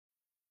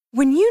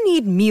When you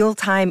need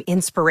mealtime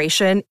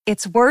inspiration,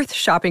 it's worth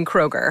shopping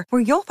Kroger,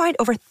 where you'll find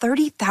over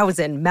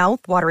 30,000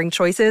 mouth-watering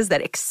choices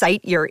that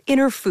excite your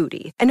inner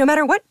foodie. And no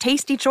matter what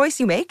tasty choice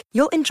you make,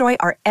 you'll enjoy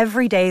our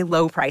everyday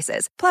low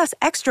prices, plus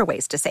extra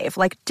ways to save,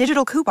 like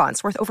digital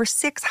coupons worth over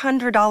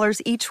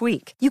 $600 each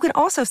week. You can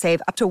also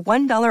save up to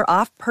 $1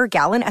 off per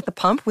gallon at the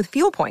pump with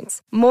fuel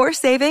points. More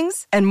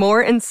savings and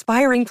more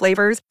inspiring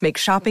flavors make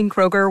shopping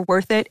Kroger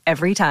worth it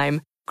every time.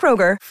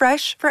 Kroger,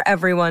 fresh for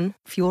everyone.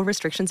 Fuel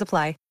restrictions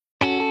apply.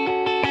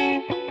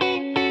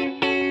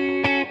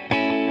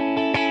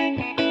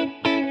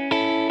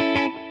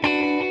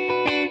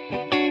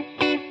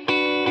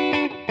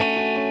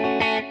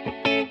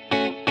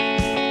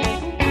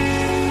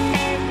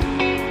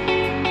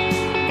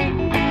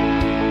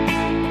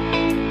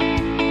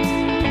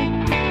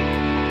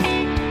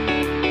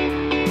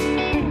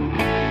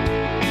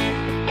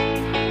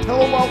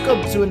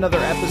 Welcome to another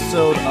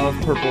episode of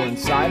Purple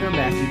Insider.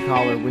 Matthew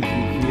Collar with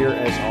you here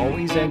as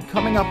always. And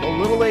coming up a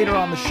little later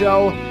on the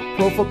show,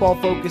 Pro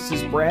Football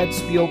Focus's Brad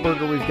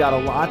Spielberger. We've got a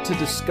lot to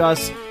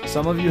discuss.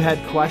 Some of you had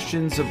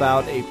questions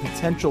about a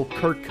potential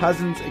Kirk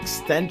Cousins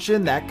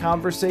extension. That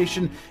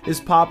conversation is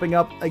popping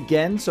up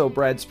again. So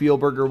Brad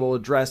Spielberger will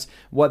address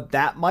what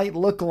that might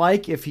look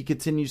like if he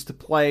continues to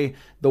play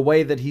the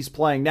way that he's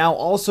playing now.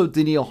 Also,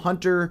 Danielle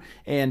Hunter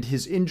and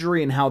his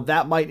injury and how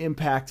that might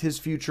impact his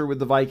future with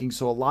the Vikings.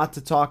 So a lot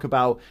to talk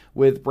about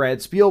with Brad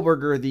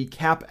Spielberger, the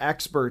cap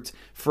expert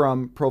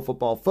from Pro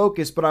Football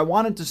Focus. But I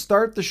wanted to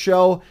start the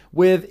show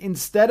with,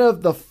 instead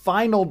of the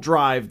final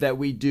drive that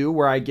we do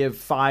where I give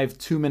 5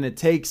 2-minute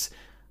takes,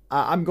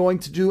 I'm going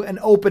to do an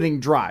opening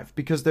drive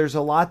because there's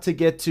a lot to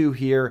get to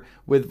here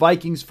with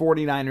Vikings,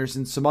 49ers,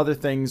 and some other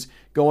things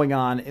going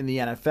on in the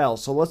NFL.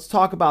 So let's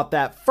talk about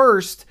that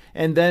first,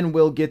 and then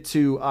we'll get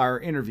to our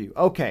interview.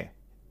 Okay,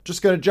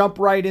 just going to jump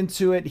right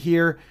into it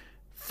here.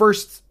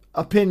 First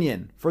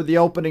opinion for the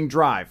opening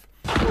drive.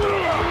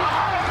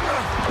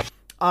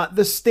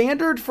 The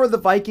standard for the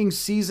Vikings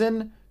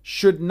season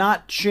should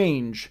not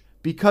change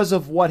because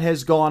of what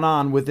has gone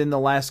on within the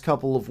last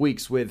couple of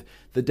weeks with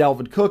the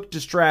Dalvin Cook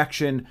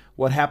distraction,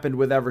 what happened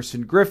with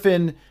Everson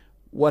Griffin,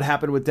 what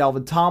happened with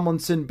Dalvin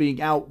Tomlinson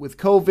being out with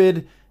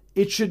COVID.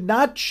 It should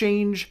not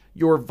change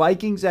your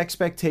Vikings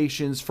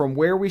expectations from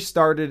where we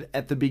started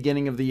at the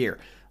beginning of the year.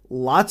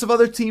 Lots of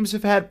other teams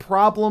have had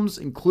problems,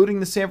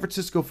 including the San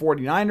Francisco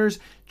 49ers.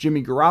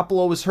 Jimmy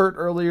Garoppolo was hurt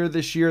earlier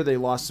this year. They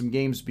lost some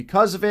games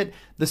because of it.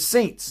 The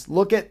Saints,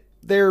 look at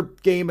their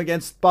game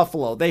against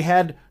Buffalo. They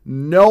had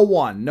no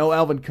one. No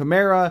Alvin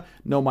Kamara,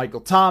 no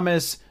Michael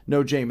Thomas,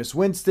 no Jameis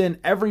Winston.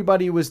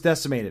 Everybody was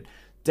decimated.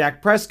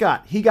 Dak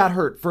Prescott, he got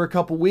hurt for a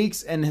couple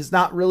weeks and has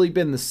not really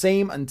been the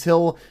same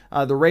until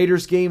the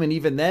Raiders game, and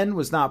even then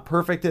was not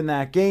perfect in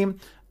that game.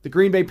 The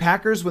Green Bay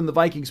Packers, when the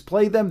Vikings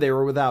played them, they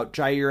were without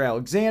Jair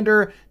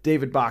Alexander,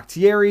 David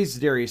Bakhtiari,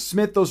 Zadarius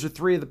Smith. Those are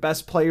three of the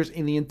best players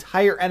in the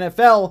entire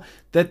NFL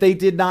that they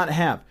did not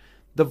have.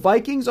 The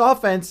Vikings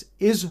offense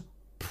is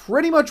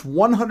pretty much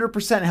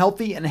 100%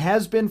 healthy and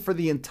has been for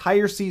the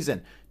entire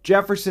season.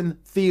 Jefferson,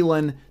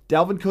 Thielen,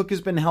 Dalvin Cook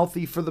has been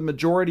healthy for the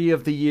majority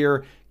of the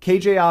year.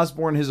 KJ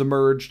Osborne has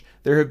emerged.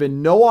 There have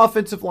been no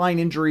offensive line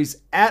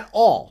injuries at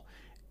all.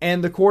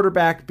 And the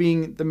quarterback,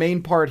 being the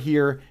main part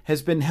here,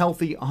 has been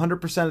healthy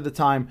 100% of the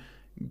time.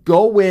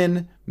 Go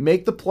win,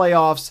 make the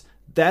playoffs.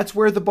 That's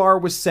where the bar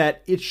was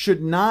set. It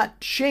should not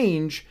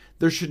change.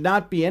 There should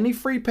not be any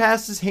free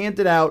passes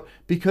handed out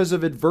because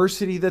of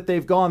adversity that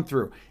they've gone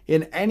through.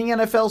 In any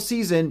NFL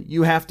season,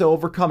 you have to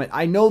overcome it.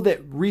 I know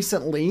that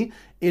recently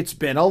it's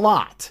been a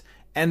lot,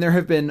 and there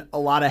have been a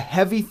lot of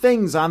heavy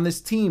things on this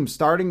team,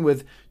 starting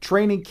with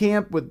training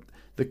camp, with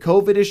the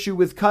COVID issue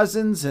with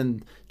Cousins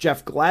and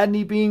Jeff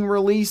Gladney being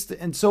released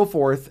and so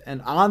forth,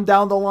 and on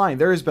down the line.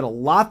 There has been a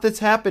lot that's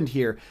happened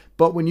here,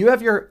 but when you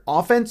have your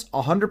offense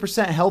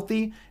 100%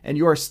 healthy and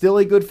you are still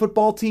a good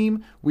football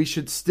team, we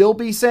should still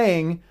be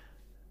saying,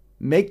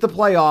 make the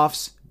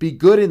playoffs, be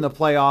good in the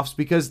playoffs,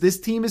 because this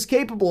team is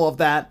capable of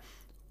that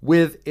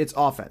with its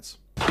offense.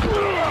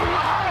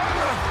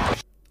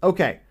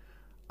 Okay,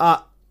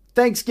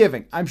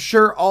 Thanksgiving. I'm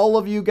sure all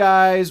of you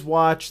guys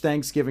watch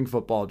Thanksgiving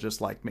football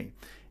just like me.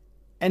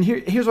 And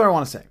here's what I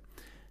want to say.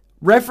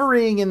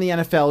 Refereeing in the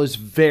NFL is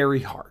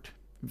very hard.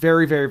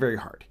 Very, very, very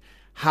hard.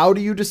 How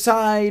do you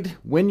decide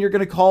when you're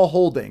going to call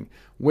holding,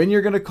 when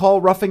you're going to call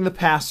roughing the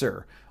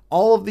passer?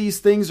 All of these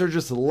things are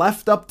just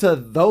left up to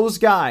those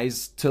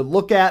guys to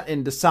look at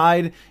and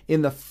decide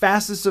in the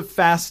fastest of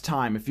fast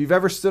time. If you've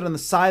ever stood on the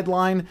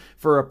sideline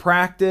for a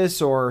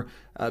practice or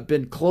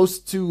been close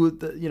to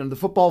the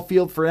football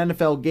field for an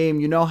NFL game,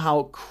 you know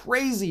how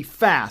crazy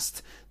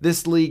fast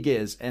this league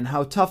is and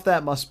how tough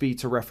that must be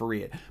to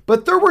referee it.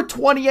 But there were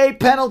 28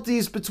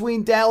 penalties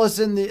between Dallas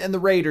and the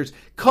Raiders.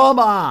 Come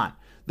on.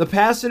 The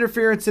pass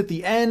interference at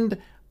the end,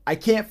 I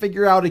can't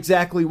figure out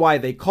exactly why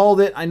they called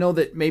it. I know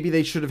that maybe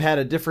they should have had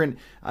a different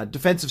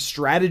defensive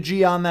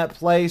strategy on that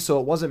play, so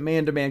it wasn't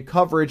man-to-man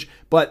coverage,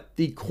 but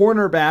the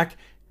cornerback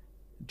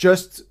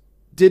just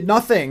did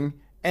nothing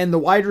and the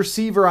wide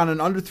receiver on an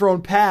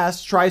underthrown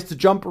pass tries to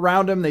jump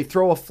around him. They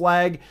throw a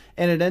flag,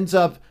 and it ends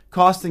up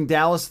costing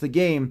Dallas the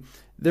game.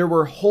 There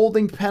were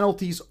holding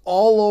penalties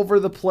all over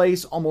the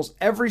place. Almost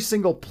every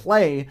single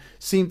play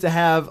seemed to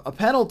have a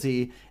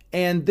penalty.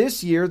 And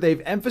this year,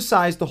 they've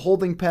emphasized the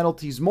holding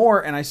penalties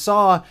more. And I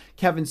saw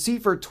Kevin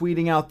Seifert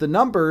tweeting out the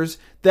numbers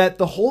that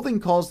the holding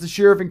calls this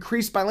year have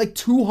increased by like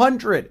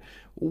 200.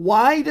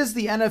 Why does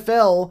the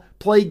NFL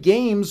play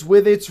games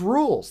with its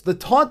rules? The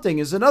taunting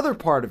is another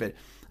part of it.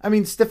 I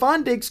mean,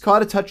 Stefon Diggs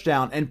caught a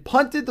touchdown and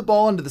punted the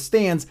ball into the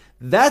stands.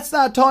 That's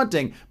not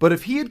taunting. But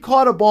if he had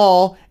caught a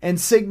ball and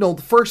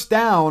signaled first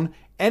down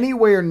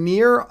anywhere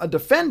near a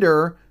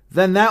defender,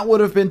 then that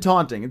would have been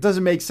taunting. It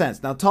doesn't make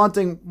sense. Now,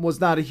 taunting was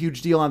not a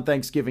huge deal on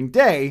Thanksgiving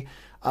Day,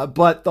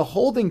 but the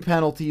holding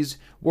penalties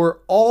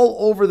were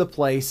all over the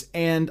place.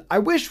 And I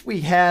wish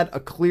we had a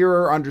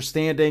clearer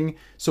understanding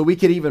so we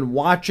could even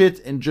watch it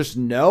and just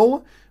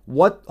know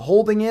what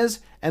holding is.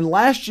 And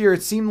last year,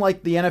 it seemed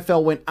like the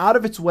NFL went out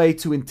of its way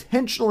to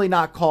intentionally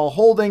not call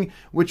holding,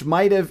 which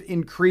might have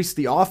increased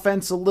the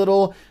offense a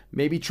little,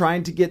 maybe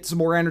trying to get some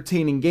more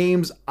entertaining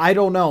games. I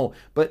don't know.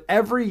 But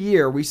every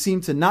year, we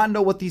seem to not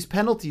know what these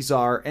penalties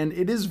are, and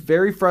it is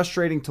very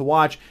frustrating to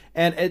watch.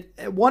 And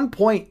at one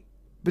point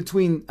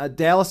between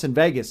Dallas and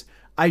Vegas,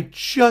 I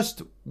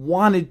just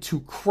wanted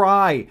to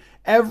cry.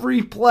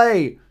 Every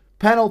play,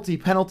 penalty,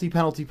 penalty,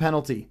 penalty,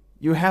 penalty.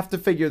 You have to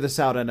figure this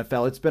out,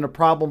 NFL. It's been a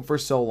problem for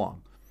so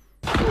long.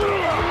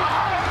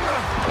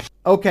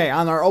 Okay,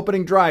 on our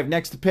opening drive,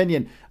 next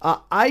opinion.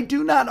 I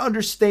do not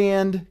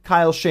understand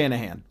Kyle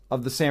Shanahan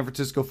of the San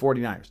Francisco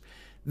 49ers.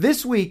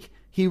 This week,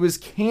 he was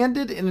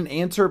candid in an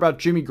answer about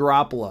Jimmy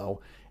Garoppolo.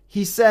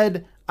 He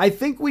said, "I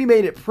think we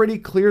made it pretty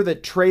clear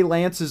that Trey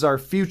Lance is our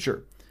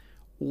future."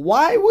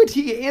 Why would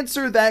he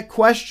answer that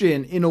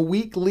question in a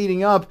week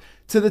leading up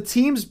to the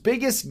team's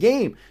biggest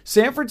game?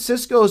 San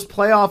Francisco's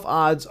playoff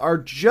odds are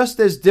just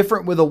as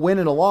different with a win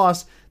and a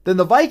loss than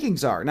the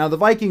Vikings are. Now, the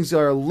Vikings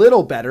are a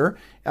little better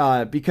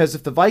because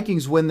if the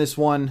Vikings win this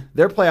one,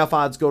 their playoff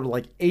odds go to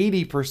like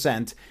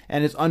 80%,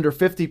 and it's under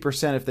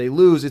 50% if they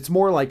lose. It's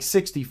more like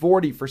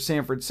 60-40 for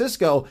San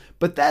Francisco,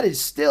 but that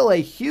is still a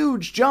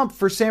huge jump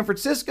for San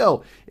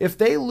Francisco. If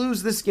they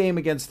lose this game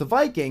against the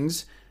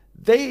Vikings,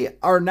 they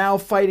are now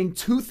fighting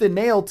tooth and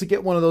nail to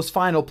get one of those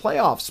final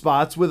playoff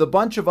spots with a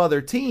bunch of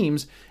other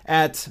teams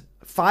at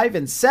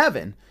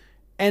 5-7.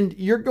 And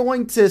you're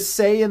going to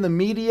say in the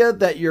media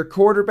that your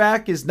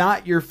quarterback is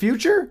not your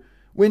future?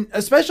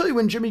 Especially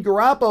when Jimmy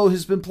Garoppolo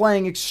has been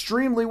playing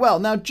extremely well.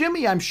 Now,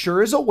 Jimmy, I'm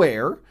sure, is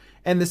aware,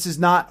 and this is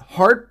not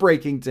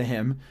heartbreaking to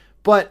him,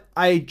 but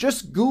I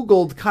just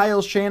Googled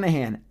Kyle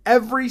Shanahan.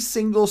 Every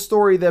single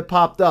story that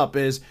popped up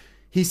is,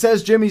 he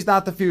says Jimmy's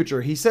not the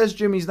future. He says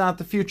Jimmy's not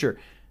the future.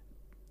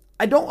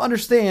 I don't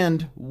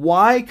understand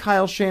why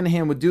Kyle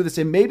Shanahan would do this.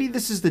 And maybe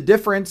this is the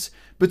difference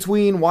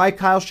between why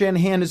Kyle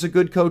Shanahan is a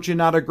good coach and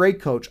not a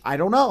great coach. I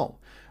don't know.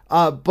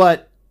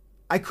 But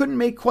I couldn't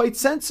make quite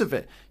sense of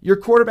it. Your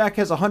quarterback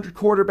has a 100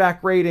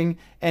 quarterback rating,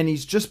 and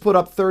he's just put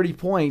up 30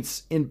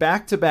 points in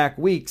back-to-back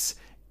weeks,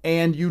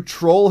 and you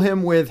troll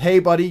him with, "Hey,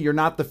 buddy, you're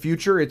not the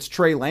future. It's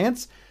Trey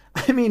Lance."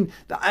 I mean,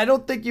 I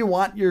don't think you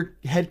want your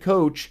head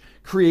coach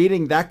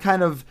creating that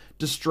kind of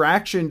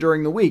distraction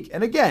during the week.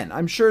 And again,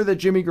 I'm sure that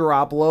Jimmy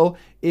Garoppolo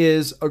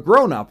is a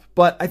grown-up,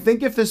 but I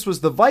think if this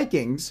was the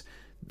Vikings,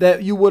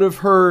 that you would have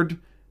heard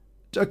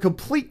a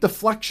complete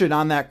deflection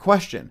on that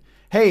question.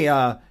 Hey,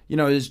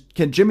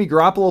 can Jimmy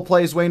Garoppolo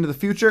play his way into the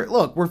future?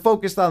 Look, we're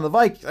focused on the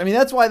Vikings. I mean,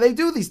 that's why they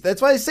do these.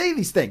 That's why they say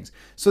these things.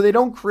 So they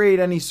don't create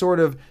any sort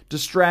of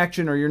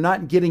distraction, or you're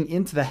not getting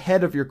into the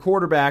head of your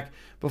quarterback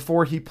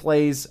before he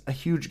plays a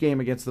huge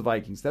game against the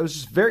Vikings. That was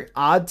just very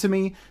odd to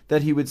me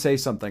that he would say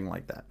something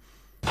like that.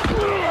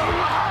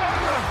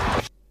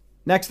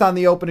 Next on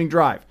the opening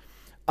drive.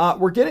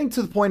 We're getting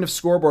to the point of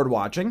scoreboard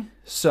watching.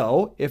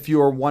 So if you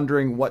are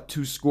wondering what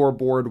to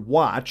scoreboard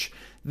watch,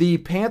 the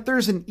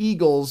Panthers and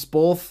Eagles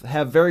both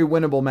have very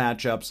winnable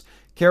matchups.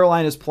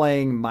 Carolina is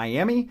playing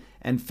Miami,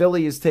 and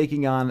Philly is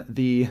taking on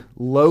the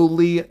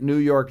lowly New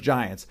York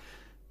Giants.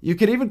 You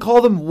could even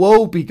call them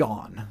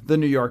woe-begone, the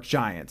New York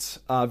Giants.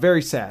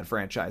 Very sad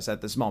franchise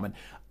at this moment.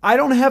 I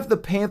don't have the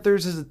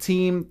Panthers as a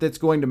team that's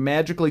going to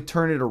magically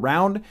turn it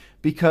around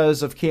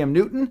because of Cam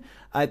Newton.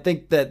 I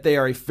think that they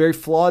are a very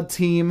flawed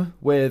team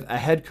with a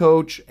head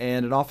coach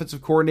and an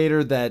offensive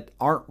coordinator that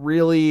aren't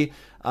really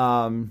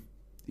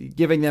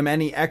giving them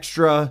any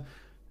extra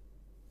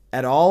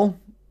at all,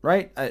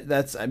 right?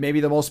 That's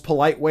maybe the most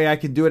polite way I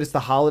can do it. It's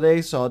the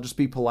holidays, so I'll just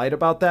be polite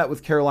about that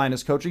with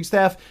Carolina's coaching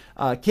staff.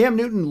 Cam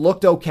Newton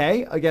looked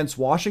okay against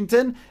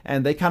Washington,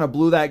 and they kind of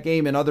blew that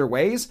game in other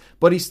ways,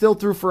 but he still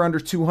threw for under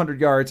 200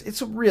 yards.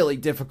 It's really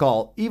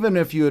difficult, even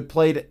if you had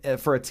played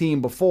for a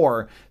team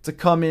before, to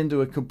come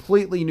into a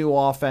completely new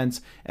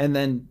offense and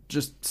then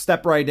just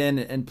step right in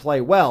and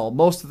play well.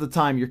 Most of the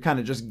time, you're kind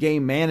of just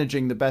game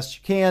managing the best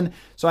you can,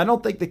 so I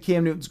don't think that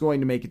Cam Newton's going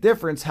to make a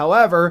difference.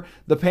 However,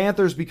 the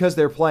Panthers, because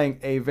they're playing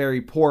a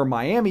very poor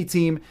Miami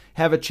team,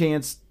 have a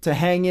chance to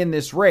hang in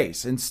this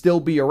race and still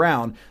be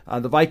around.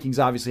 The Vikings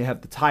obviously have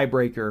the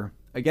tiebreaker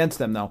against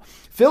them, though.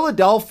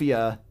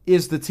 Philadelphia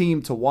is the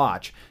team to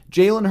watch.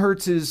 Jalen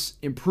Hurts is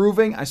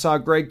improving. I saw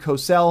Greg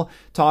Cosell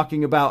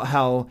talking about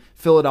how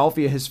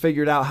Philadelphia has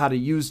figured out how to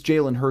use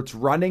Jalen Hurts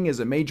running as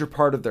a major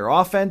part of their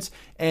offense,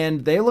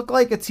 and they look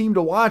like a team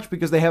to watch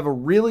because they have a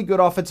really good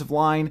offensive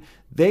line.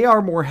 They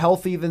are more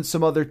healthy than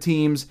some other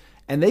teams,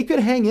 and they could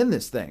hang in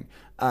this thing.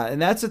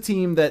 And that's a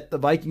team that the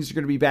Vikings are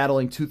going to be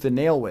battling tooth and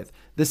nail with.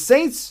 The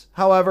Saints,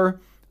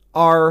 however,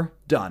 are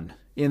done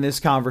in this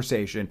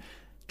conversation.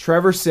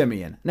 Trevor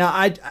Siemian. Now,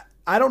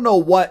 I don't know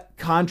what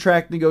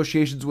contract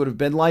negotiations would have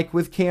been like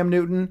with Cam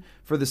Newton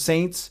for the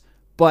Saints,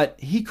 but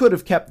he could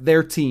have kept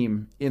their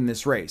team in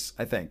this race,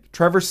 I think.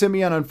 Trevor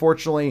Siemian,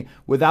 unfortunately,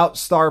 without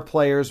star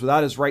players,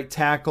 without his right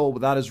tackle,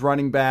 without his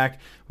running back,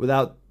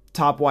 without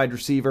top wide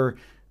receiver,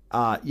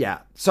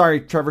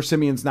 sorry, Trevor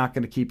Siemian's not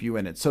going to keep you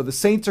in it. So the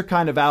Saints are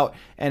kind of out,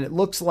 and it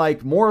looks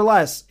like more or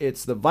less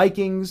it's the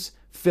Vikings,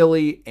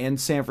 Philly, and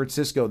San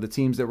Francisco, the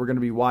teams that we're going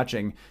to be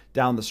watching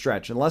down the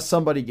stretch, unless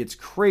somebody gets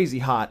crazy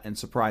hot and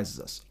surprises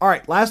us. All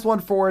right, last one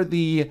for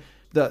the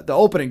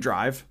opening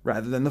drive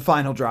rather than the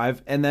final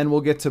drive, and then we'll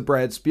get to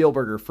Brad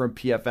Spielberger from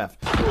PFF.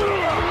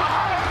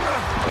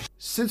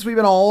 Since we've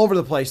been all over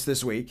the place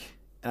this week,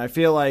 and I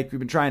feel like we've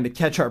been trying to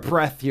catch our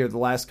breath here the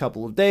last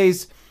couple of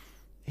days,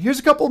 here's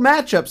a couple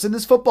matchups in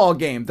this football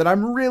game that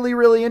I'm really,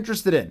 really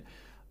interested in.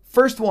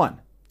 First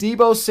one,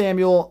 Deebo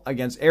Samuel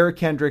against Eric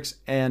Kendricks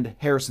and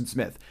Harrison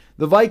Smith.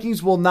 The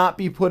Vikings will not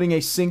be putting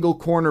a single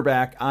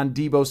cornerback on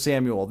Deebo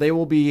Samuel. They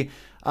will be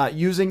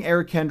using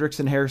Eric Kendricks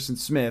and Harrison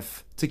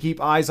Smith to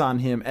keep eyes on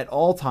him at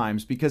all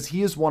times because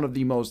he is one of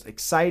the most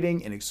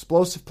exciting and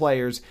explosive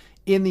players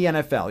in the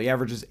NFL. He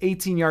averages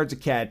 18 yards a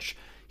catch.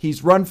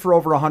 He's run for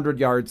over 100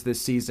 yards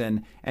this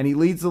season, and he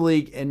leads the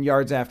league in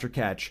yards after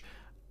catch.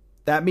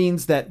 That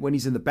means that when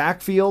he's in the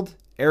backfield,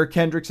 Eric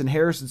Kendricks and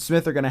Harrison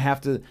Smith are going to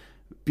have to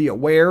be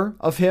aware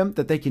of him,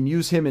 that they can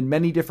use him in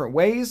many different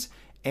ways.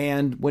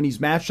 And when he's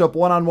matched up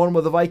one-on-one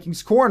with the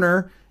Vikings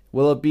corner,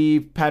 will it be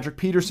Patrick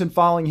Peterson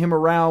following him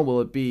around? Will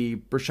it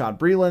be Rashad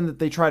Breeland that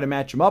they try to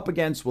match him up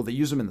against? Will they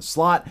use him in the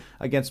slot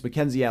against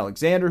Mackenzie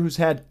Alexander, who's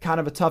had kind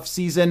of a tough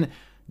season?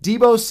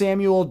 Deebo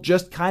Samuel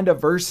just kind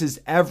of versus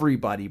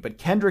everybody, but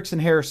Kendricks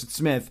and Harrison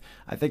Smith,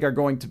 I think, are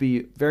going to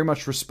be very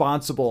much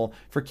responsible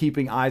for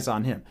keeping eyes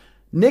on him.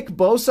 Nick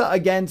Bosa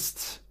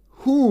against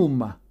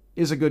whom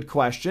is a good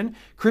question.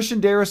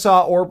 Christian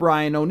Darrisaw or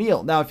Brian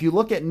O'Neill. Now, if you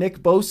look at Nick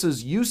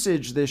Bosa's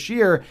usage this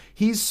year,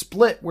 he's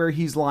split where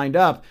he's lined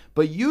up,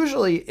 but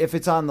usually if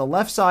it's on the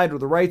left side or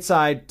the right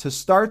side to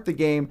start the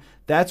game,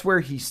 that's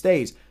where he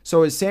stays.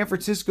 So is San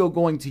Francisco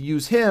going to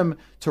use him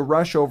to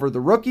rush over the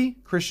rookie,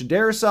 Christian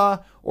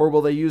Darrisaw, or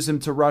will they use him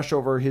to rush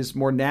over his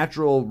more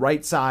natural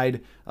right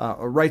side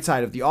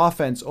of the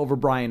offense over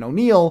Brian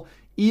O'Neill?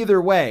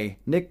 Either way,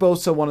 Nick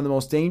Bosa, one of the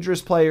most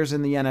dangerous players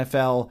in the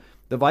NFL.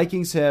 The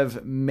Vikings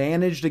have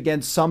managed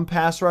against some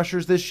pass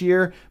rushers this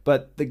year,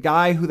 but the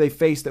guy who they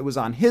faced that was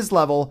on his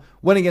level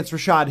went against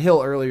Rashad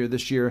Hill earlier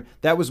this year.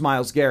 That was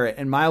Myles Garrett,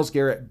 and Myles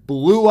Garrett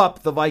blew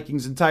up the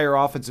Vikings' entire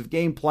offensive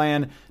game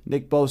plan.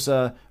 Nick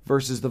Bosa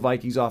versus the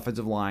Vikings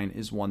offensive line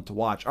is one to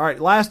watch. All right,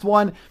 last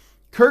one,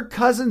 Kirk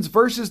Cousins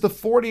versus the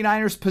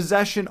 49ers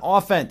possession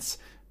offense.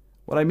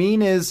 What I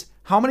mean is,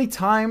 how many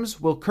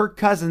times will Kirk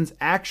Cousins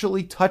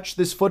actually touch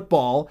this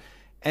football?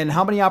 And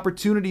how many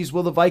opportunities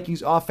will the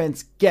Vikings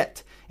offense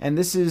get? And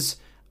this is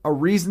a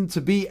reason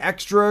to be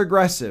extra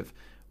aggressive.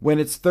 When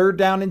it's 3rd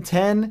down and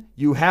 10,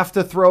 you have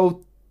to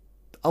throw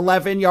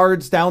 11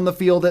 yards down the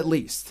field at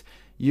least.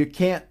 You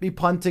can't be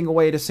punting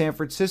away to San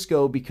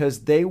Francisco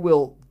because they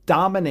will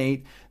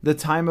dominate the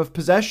time of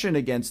possession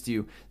against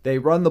you. They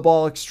run the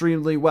ball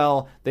extremely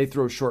well. They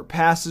throw short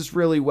passes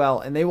really well,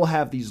 and they will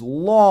have these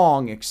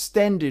long,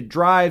 extended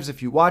drives.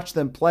 If you watch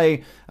them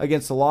play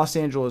against the Los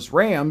Angeles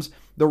Rams,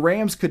 the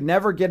Rams could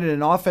never get in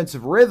an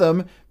offensive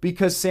rhythm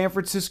because San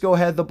Francisco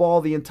had the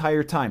ball the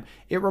entire time.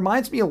 It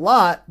reminds me a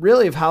lot,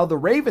 really, of how the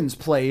Ravens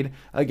played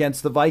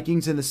against the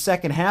Vikings in the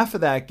second half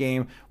of that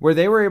game, where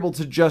they were able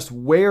to just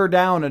wear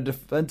down a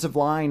defensive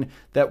line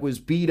that was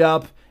beat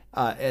up,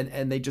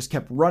 and they just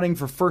kept running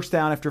for first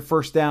down after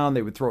first down.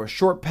 They would throw a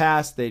short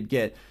pass. They'd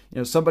get,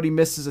 somebody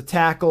misses a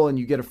tackle and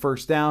you get a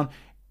first down.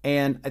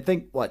 And I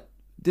think,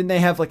 didn't they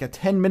have like a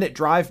 10-minute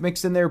drive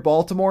mixed in there,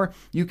 Baltimore?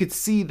 You could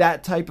see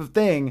that type of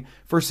thing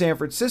for San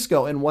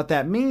Francisco. And what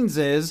that means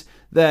is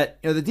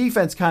that the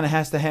defense kind of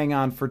has to hang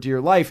on for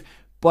dear life,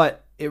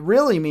 but it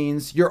really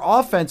means your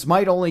offense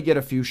might only get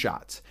a few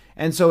shots.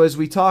 And so as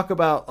we talk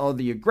about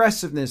the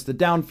aggressiveness, the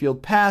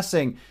downfield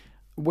passing,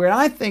 when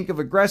I think of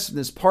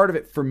aggressiveness, part of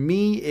it for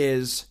me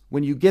is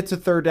when you get to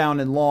 3rd down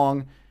and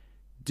long,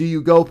 do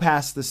you go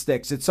past the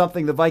sticks? It's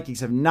something the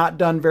Vikings have not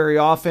done very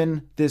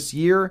often this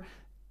year,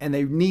 and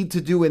they need to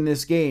do in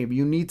this game.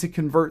 You need to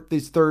convert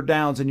these 3rd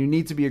downs, and you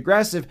need to be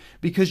aggressive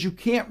because you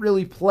can't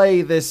really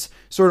play this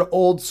sort of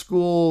old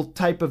school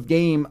type of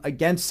game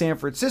against San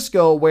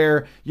Francisco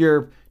where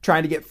you're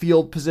trying to get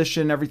field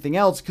position and everything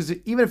else, because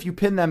even if you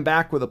pin them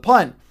back with a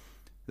punt,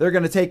 they're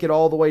going to take it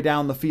all the way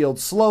down the field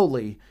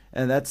slowly.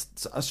 And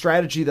that's a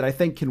strategy that I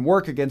think can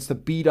work against the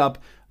beat-up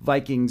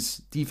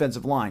Vikings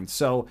defensive line.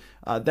 So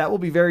that will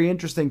be very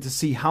interesting to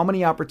see how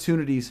many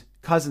opportunities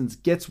Cousins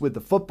gets with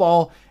the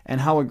football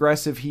and how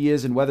aggressive he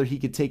is and whether he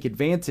could take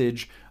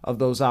advantage of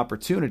those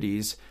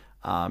opportunities.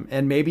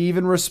 And maybe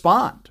even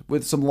respond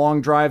with some long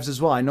drives as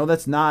well. I know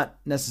that's not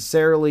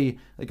necessarily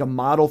like a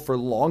model for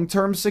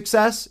long-term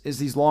success, is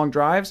these long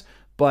drives,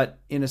 but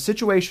in a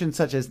situation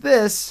such as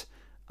this,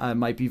 it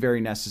might be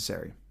very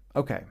necessary.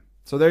 Okay,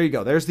 so there you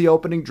go. There's the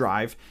opening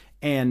drive.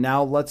 And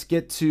now let's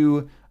get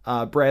to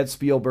Brad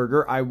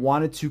Spielberger. I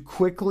wanted to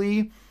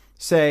quickly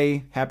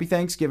say happy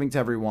Thanksgiving to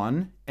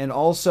everyone and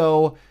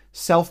also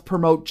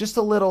self-promote just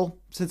a little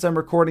since I'm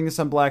recording this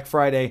on Black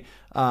Friday.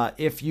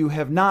 If you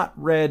have not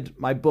read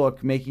my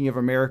book, Making of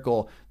a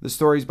Miracle, the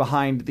stories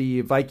behind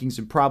the Vikings'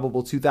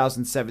 improbable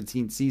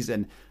 2017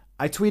 season,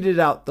 I tweeted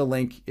out the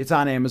link. It's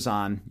on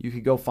Amazon. You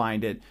could go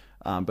find it.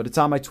 But it's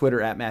on my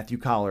Twitter at Matthew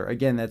Collar.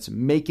 Again, that's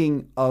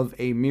Making of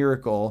a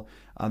Miracle.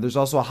 There's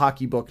also a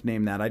hockey book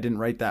named that. I didn't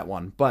write that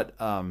one. But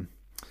the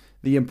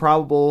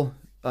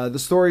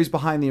stories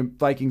behind the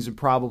Vikings'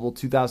 improbable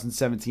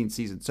 2017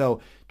 season.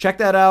 So check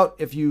that out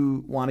if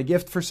you want a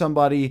gift for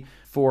somebody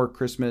for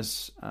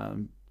Christmas.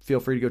 Feel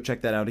free to go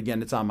check that out.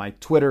 Again, it's on my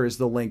Twitter is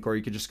the link, or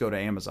you could just go to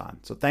Amazon.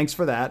 So thanks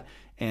for that,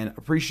 and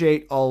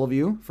appreciate all of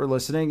you for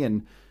listening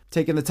and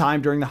taking the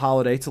time during the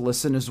holiday to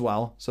listen as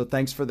well. So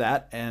thanks for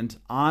that, and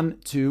on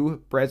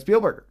to Brad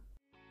Spielberger.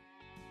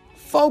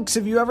 Folks,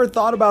 have you ever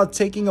thought about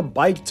taking a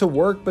bike to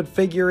work but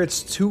figure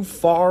it's too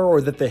far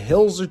or that the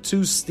hills are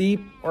too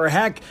steep? Or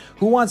heck,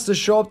 who wants to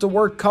show up to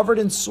work covered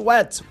in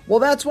sweat? Well,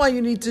 that's why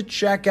you need to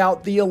check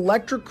out the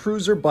electric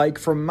cruiser bike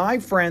from my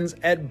friends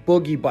at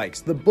Boogie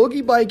Bikes. The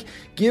Boogie Bike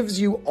gives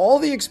you all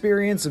the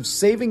experience of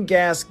saving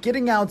gas,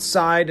 getting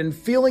outside, and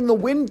feeling the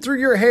wind through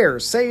your hair.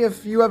 Say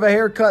if you have a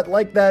haircut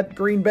like that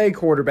Green Bay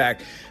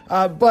quarterback.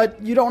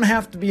 But you don't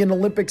have to be an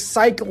Olympic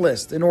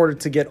cyclist in order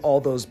to get all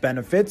those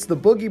benefits. The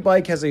Boogie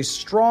Bike has a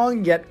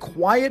strong yet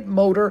quiet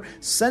motor,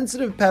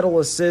 sensitive pedal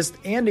assist,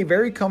 and a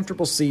very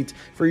comfortable seat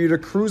for you to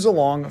cruise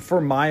along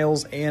for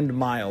miles and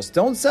miles.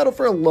 Don't settle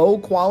for a low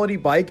quality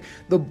bike.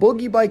 The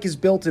Boogie Bike is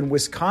built in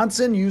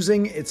Wisconsin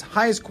using its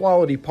highest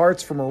quality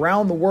parts from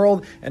around the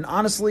world, and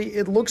honestly,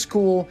 it looks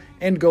cool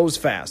and goes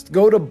fast.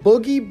 Go to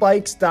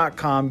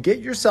boogiebikes.com, get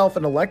yourself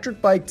an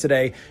electric bike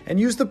today, and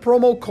use the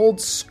promo code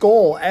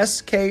SKOL,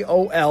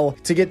 S-K-O-L,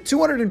 to get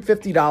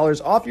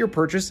 $250 off your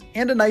purchase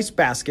and a nice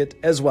basket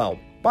as well.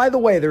 By the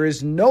way, there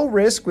is no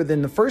risk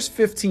within the first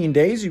 15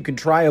 days. You can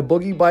try a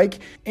Boogie Bike,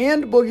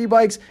 and Boogie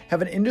Bikes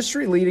have an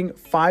industry-leading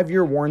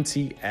 5-year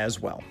warranty as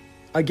well.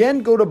 Again,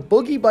 go to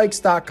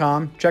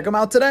boogiebikes.com. Check them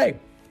out today.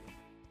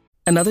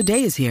 Another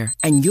day is here,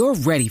 and you're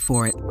ready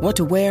for it. What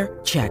to wear?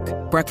 Check.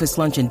 Breakfast,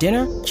 lunch, and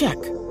dinner? Check.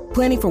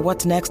 Planning for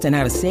what's next and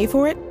how to save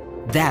for it?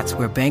 That's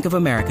where Bank of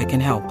America can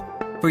help.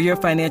 For your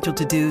financial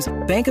to-dos,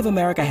 Bank of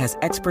America has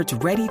experts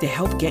ready to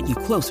help get you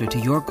closer to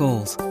your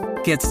goals.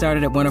 Get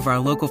started at one of our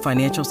local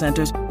financial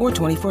centers or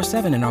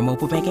 24/7 in our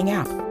mobile banking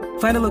app.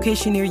 Find a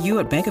location near you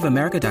at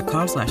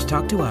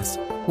bankofamerica.com/talktous.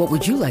 What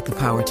would you like the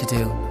power to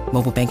do?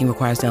 Mobile banking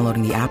requires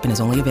downloading the app and is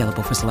only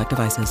available for select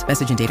devices.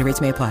 Message and data rates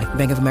may apply.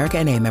 Bank of America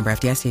N.A., member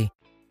FDIC.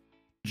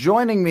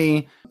 Joining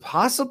me,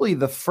 possibly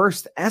the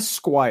first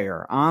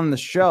Esquire on the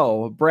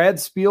show, Brad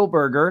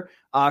Spielberger.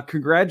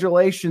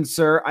 Congratulations,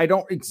 sir. I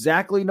don't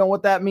exactly know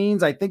what that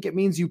means. I think it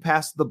means you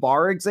passed the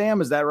bar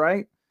exam. Is that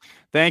right?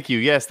 Thank you.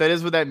 Yes, that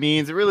is what that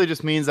means. It really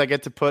just means I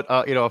get to put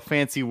a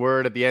fancy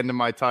word at the end of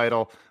my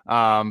title.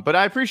 But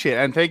I appreciate it,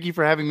 and thank you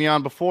for having me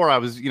on. Before I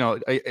was,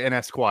 an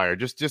Esquire,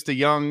 just a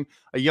young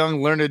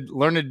learned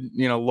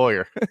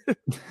lawyer.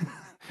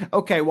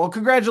 Okay, well,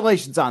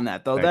 congratulations on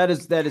that, though.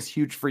 Thanks. That is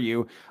huge for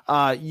you.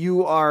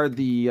 You are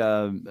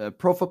the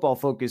Pro Football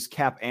Focus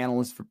cap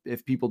analyst,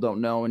 if people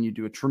don't know, and you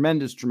do a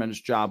tremendous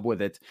job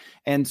with it.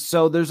 And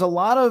so there's a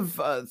lot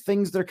of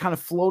things that are kind of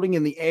floating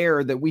in the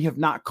air that we have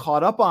not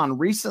caught up on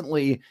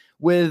recently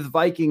with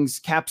Vikings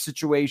cap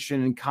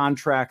situation and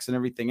contracts and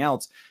everything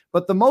else.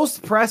 But the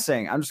most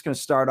pressing, I'm just going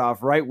to start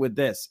off right with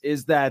this,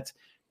 is that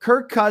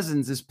Kirk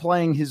Cousins is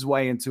playing his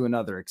way into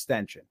another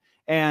extension.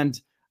 And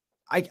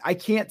I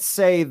can't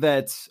say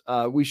that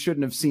we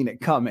shouldn't have seen it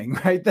coming,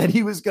 right? That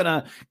he was going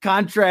to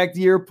contract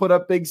year, put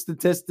up big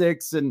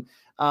statistics, and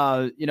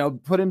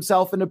put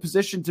himself in a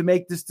position to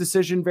make this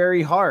decision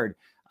very hard.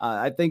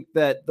 I think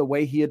that the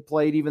way he had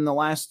played even the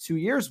last 2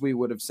 years, we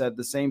would have said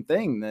the same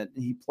thing, that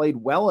he played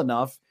well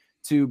enough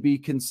to be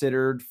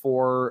considered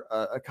for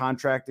a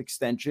contract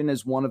extension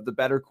as one of the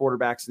better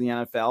quarterbacks in the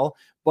NFL,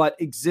 but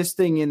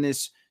existing in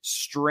this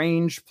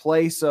strange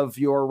place of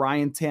your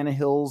Ryan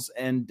Tannehills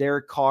and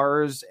Derek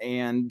Carrs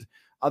and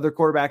other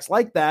quarterbacks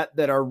like that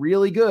are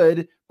really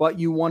good, but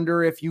you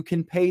wonder if you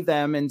can pay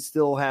them and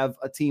still have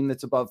a team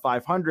that's above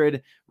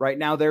 500. Right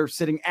now they're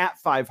sitting at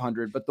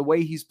 500, but the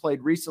way he's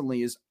played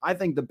recently is, I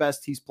think, the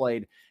best he's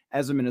played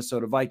as a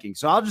Minnesota Viking.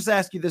 So I'll just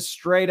ask you this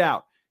straight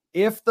out.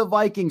 If the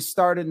Vikings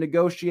started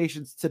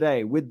negotiations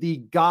today with the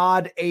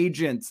God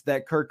agent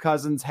that Kirk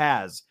Cousins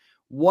has,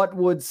 what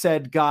would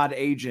said God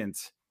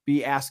agent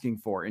be asking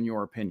for, in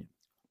your opinion?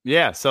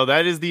 Yeah, so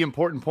that is the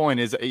important point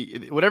is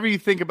whatever you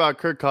think about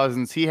Kirk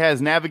Cousins, he has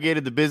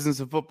navigated the business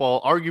of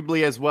football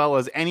arguably as well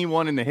as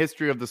anyone in the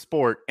history of the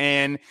sport.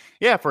 And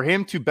yeah, for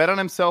him to bet on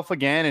himself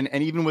again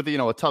and even with,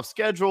 a tough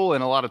schedule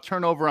and a lot of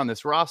turnover on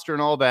this roster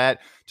and all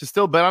that, to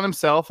still bet on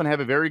himself and have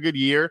a very good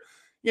year,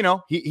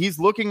 he's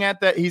looking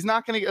at that. He's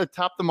not going to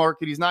top the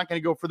market. He's not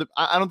going to go for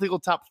I don't think he'll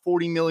top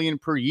 40 million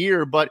per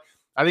year, but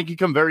I think he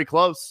come very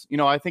close.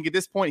 I think at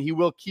this point he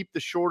will keep the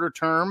shorter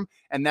term,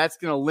 and that's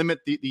going to limit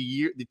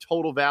the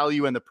total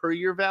value and the per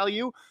year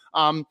value.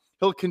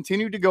 He'll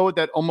continue to go with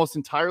that almost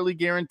entirely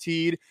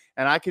guaranteed,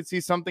 and I could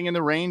see something in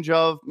the range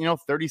of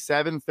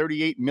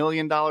 $37-38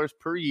 million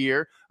per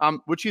year,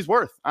 which he's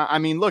worth. I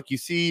mean, look, you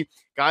see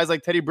guys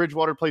like Teddy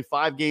Bridgewater play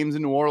 5 games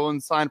in New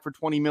Orleans, sign for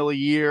 $20 million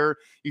a year.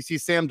 You see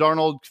Sam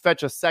Darnold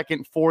fetch a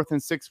 2nd, 4th, and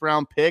 6th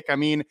round pick. I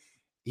mean,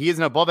 he is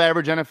an above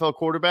average NFL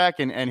quarterback,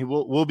 and he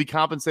will be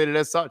compensated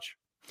as such.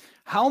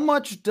 How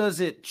much does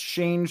it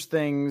change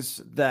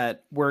things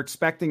that we're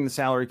expecting the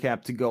salary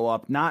cap to go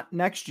up, not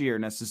next year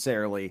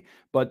necessarily,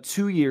 but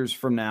 2 years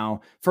from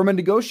now, from a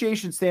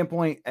negotiation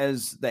standpoint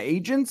as the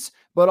agents,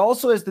 but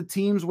also as the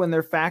teams when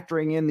they're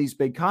factoring in these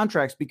big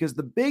contracts? Because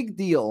the big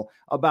deal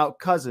about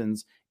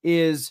Cousins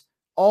is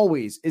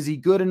always, is he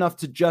good enough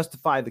to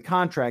justify the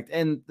contract?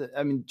 And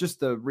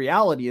just the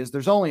reality is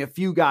there's only a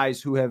few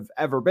guys who have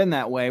ever been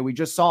that way. We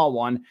just saw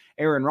one,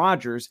 Aaron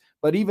Rodgers,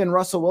 but even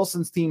Russell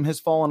Wilson's team has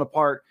fallen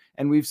apart.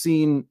 And we've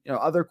seen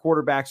other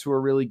quarterbacks who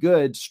are really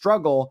good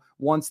struggle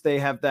once they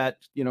have that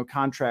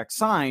contract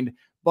signed.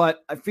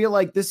 But I feel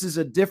like this is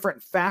a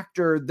different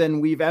factor than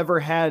we've ever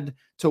had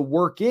to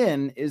work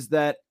in, is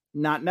that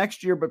not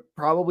next year, but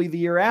probably the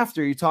year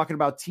after. You're talking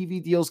about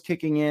TV deals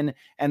kicking in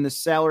and the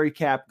salary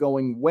cap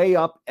going way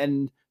up,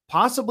 and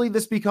possibly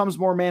this becomes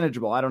more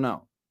manageable. I don't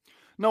know.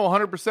 No,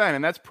 100%.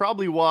 And that's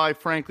probably why,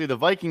 frankly, the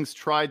Vikings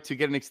tried to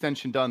get an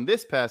extension done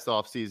this past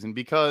offseason,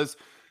 because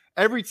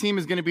every team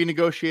is going to be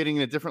negotiating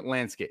in a different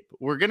landscape.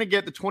 We're going to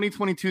get the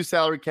 2022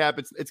 salary cap.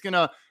 It's going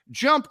to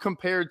jump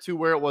compared to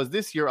where it was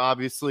this year,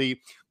 obviously,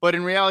 but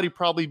in reality,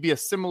 probably be a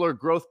similar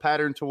growth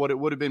pattern to what it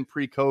would have been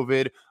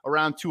pre-COVID.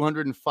 Around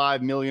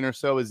 205 million or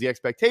so is the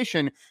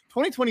expectation.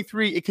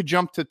 2023, it could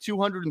jump to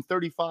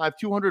 235,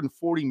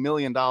 240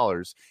 million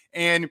dollars.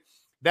 And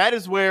that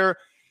is where,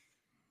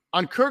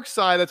 on Kirk's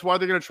side, that's why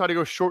they're going to try to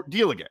go short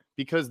deal again,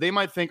 because they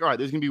might think, all right,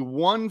 there's going to be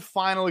one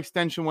final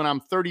extension when I'm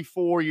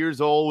 34 years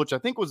old, which I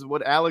think was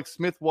what Alex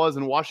Smith was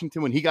in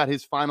Washington when he got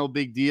his final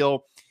big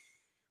deal.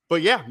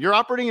 But yeah, you're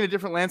operating in a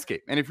different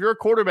landscape. And if you're a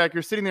quarterback,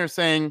 you're sitting there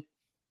saying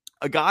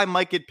a guy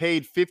might get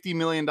paid $50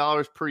 million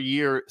per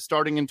year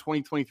starting in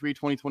 2023,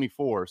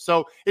 2024.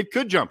 So it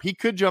could jump. He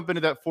could jump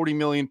into that $40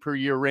 million per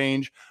year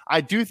range. I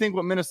do think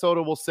what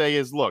Minnesota will say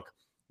is, look,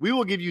 we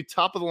will give you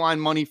top of the line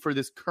money for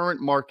this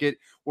current market.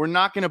 We're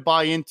not going to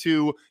buy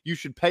into you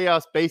should pay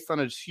us based on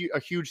a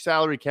huge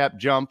salary cap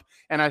jump.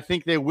 And I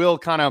think they will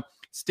kind of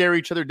stare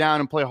each other down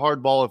and play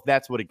hardball if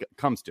that's what it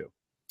comes to.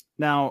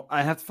 Now,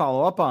 I have to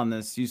follow up on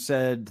this. You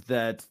said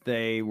that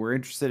they were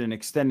interested in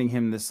extending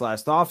him this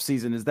last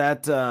offseason. Is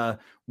that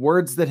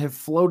words that have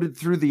floated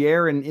through the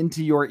air and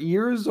into your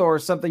ears, or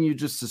something you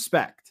just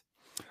suspect?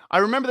 I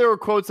remember there were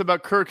quotes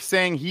about Kirk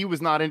saying he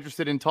was not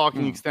interested in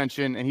talking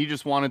extension and he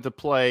just wanted to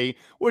play,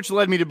 which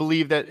led me to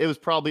believe that it was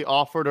probably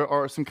offered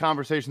or some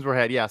conversations were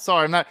had. Yeah,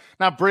 sorry, I'm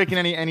not breaking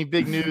any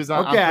big news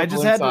on. Okay, on I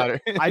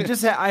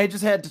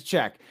just had to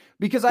check,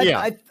 because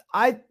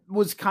I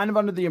was kind of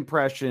under the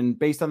impression,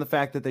 based on the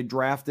fact that they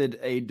drafted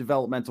a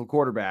developmental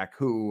quarterback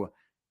who,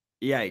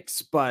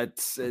 yikes,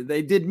 but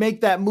they did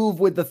make that move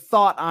with the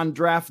thought on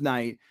draft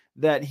night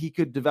that he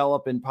could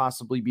develop and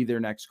possibly be their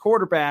next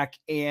quarterback.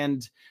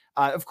 And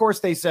of course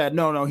they said,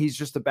 no, he's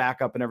just a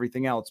backup and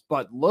everything else,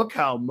 but look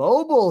how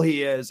mobile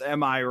he is.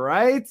 Am I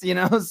right?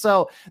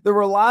 So there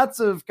were lots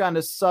of kind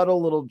of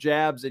subtle little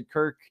jabs at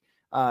Kirk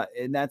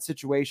in that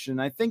situation.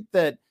 I think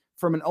that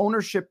from an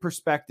ownership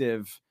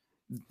perspective,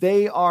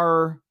 they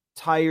are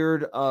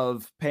tired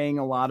of paying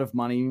a lot of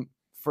money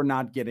for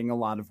not getting a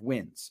lot of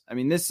wins. I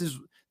mean, this is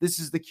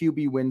the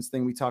QB wins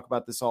thing. We talk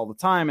about this all the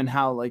time, and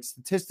how, like,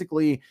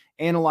 statistically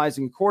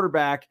analyzing a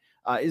quarterback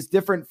is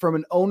different from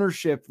an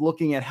ownership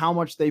looking at how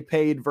much they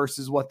paid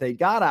versus what they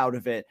got out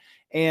of it.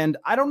 And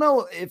I don't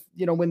know if,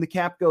 when the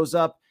cap goes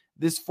up,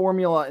 this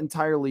formula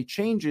entirely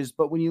changes.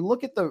 But when you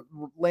look at the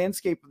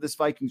landscape of this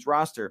Vikings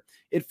roster,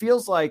 it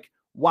feels like,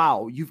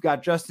 wow, you've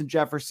got Justin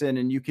Jefferson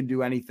and you can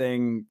do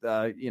anything.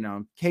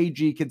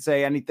 KG could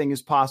say anything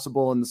is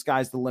possible and the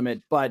sky's the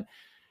limit. But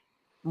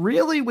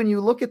really, when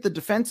you look at the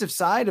defensive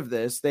side of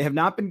this, they have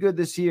not been good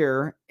this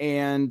year.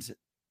 And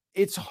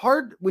it's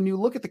hard when you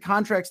look at the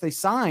contracts they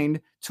signed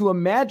to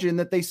imagine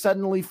that they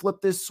suddenly flip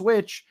this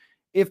switch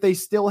if they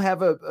still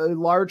have a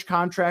large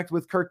contract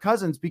with Kirk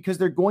Cousins, because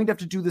they're going to have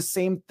to do the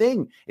same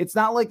thing. It's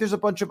not like there's a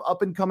bunch of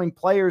up and coming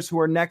players who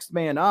are next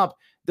man up.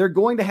 They're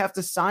going to have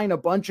to sign a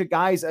bunch of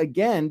guys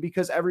again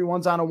because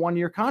everyone's on a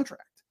 1-year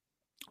contract.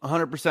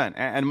 100%.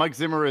 And Mike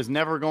Zimmer is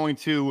never going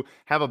to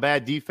have a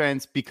bad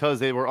defense because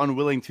they were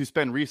unwilling to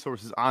spend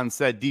resources on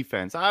said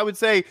defense. I would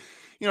say,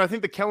 I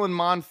think the Kellen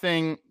Mond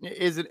thing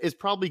is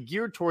probably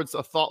geared towards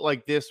a thought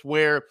like this,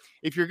 where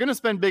if you're going to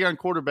spend big on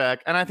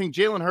quarterback, and I think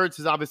Jalen Hurts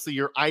is obviously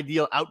your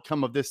ideal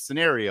outcome of this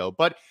scenario,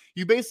 but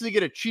you basically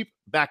get a cheap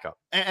backup.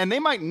 And they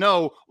might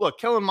know, look,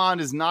 Kellen Mond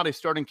is not a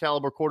starting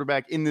caliber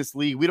quarterback in this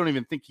league. We don't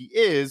even think he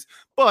is,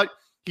 but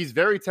he's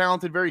very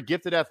talented, very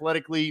gifted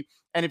athletically.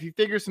 And if he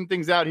figures some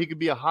things out, he could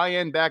be a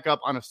high-end backup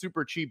on a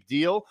super cheap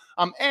deal.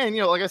 And,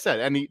 like I said,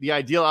 and the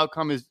ideal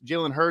outcome is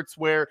Jalen Hurts,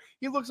 where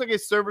he looks like a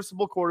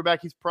serviceable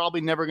quarterback. He's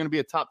probably never going to be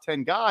a top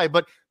 10 guy,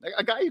 but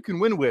a guy you can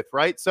win with,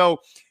 right? So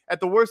at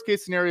the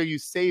worst-case scenario, you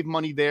save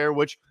money there,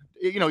 which,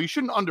 you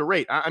shouldn't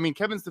underrate. I mean,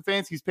 Kevin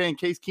Stefanski's paying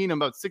Case Keenum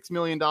about $6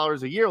 million a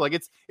year. Like,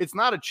 it's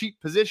not a cheap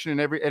position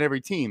in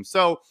every team.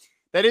 So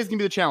that is going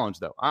to be the challenge,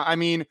 though. I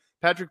mean,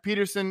 Patrick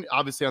Peterson,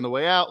 obviously on the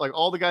way out, like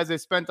all the guys they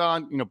spent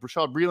on,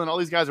 Bashaud Breeland, all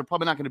these guys are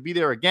probably not going to be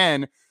there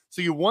again.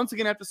 So you once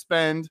again have to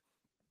spend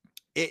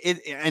it.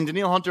 And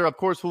Danielle Hunter, of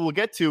course, who we'll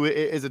get to,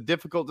 is a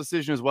difficult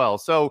decision as well.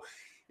 So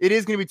it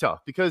is going to be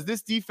tough because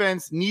this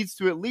defense needs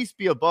to at least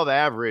be above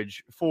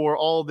average for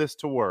all this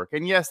to work.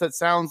 And yes, that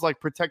sounds like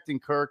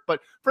protecting Kirk,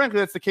 but frankly,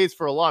 that's the case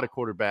for a lot of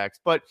quarterbacks.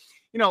 But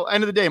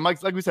end of the day,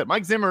 Mike, like we said,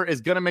 Mike Zimmer is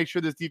going to make sure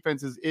this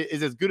defense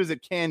is as good as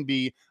it can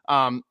be.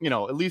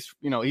 At least,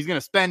 he's going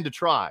to spend to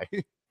try.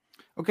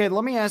 Okay,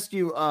 let me ask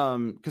you,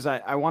 because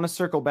I want to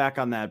circle back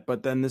on that,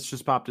 but then this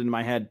just popped into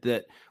my head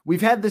that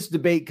we've had this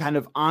debate kind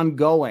of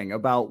ongoing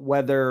about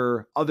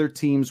whether other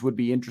teams would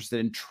be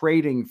interested in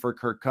trading for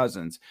Kirk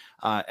Cousins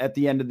at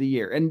the end of the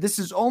year. And this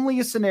is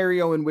only a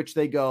scenario in which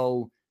they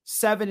go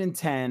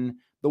 7-10,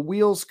 the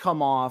wheels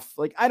come off.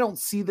 Like, I don't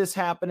see this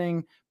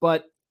happening,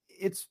 but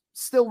it's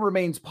still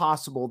remains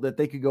possible that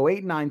they could go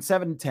 8-9,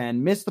 7-10,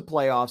 miss the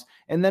playoffs.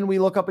 And then we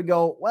look up and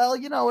go, well,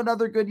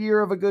 another good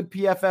year of a good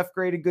PFF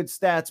graded good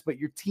stats, but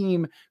your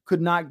team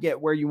could not get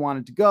where you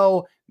wanted to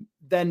go.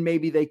 Then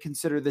maybe they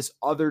consider this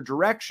other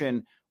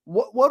direction.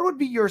 What would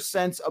be your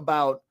sense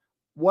about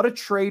what a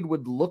trade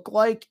would look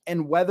like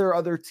and whether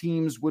other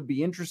teams would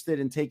be interested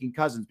in taking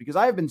Cousins? Because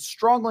I have been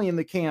strongly in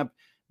the camp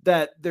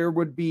that there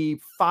would be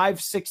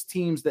 5-6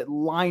 teams that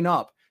line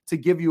up to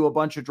give you a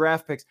bunch of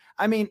draft picks.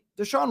 I mean,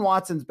 Deshaun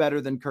Watson's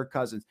better than Kirk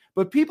Cousins,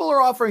 but people are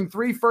offering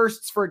 3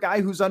 firsts for a guy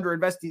who's under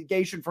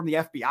investigation from the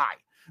FBI.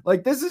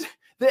 Like,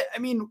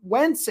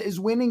 Wentz is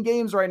winning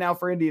games right now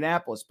for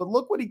Indianapolis, but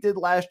look what he did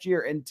last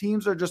year. And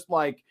teams are just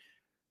like,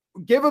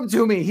 give him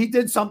to me. He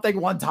did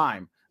something one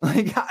time.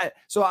 I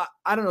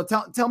don't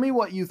know. Tell me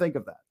what you think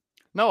of that.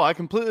 No, I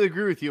completely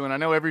agree with you. And I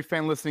know every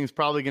fan listening is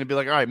probably going to be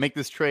like, all right, make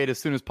this trade as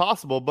soon as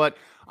possible. But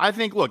I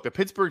think, look, the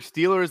Pittsburgh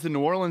Steelers, the New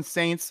Orleans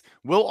Saints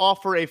will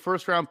offer a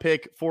first-round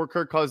pick for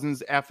Kirk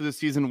Cousins after the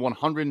season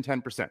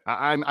 110%.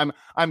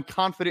 I'm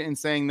confident in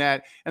saying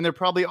that. And there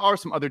probably are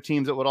some other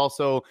teams that would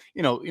also,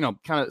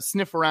 kind of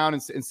sniff around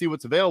and see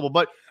what's available.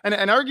 But and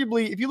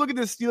arguably, if you look at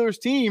this Steelers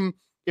team,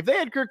 if they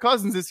had Kirk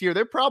Cousins this year,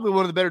 they're probably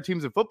one of the better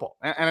teams in football.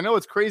 And I know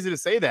it's crazy to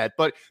say that,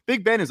 but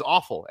Big Ben is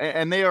awful.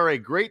 And they are a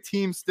great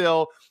team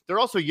still. They're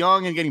also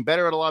young and getting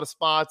better at a lot of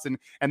spots. And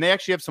they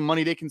actually have some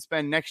money they can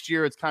spend next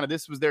year. It's kind of,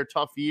 this was their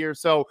tough year.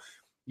 So,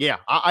 yeah,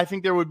 I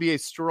think there would be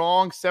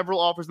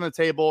several offers on the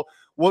table.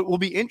 What will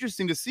be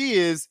interesting to see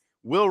is,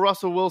 will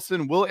Russell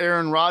Wilson, will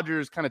Aaron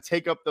Rodgers kind of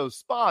take up those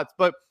spots?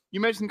 But you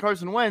mentioned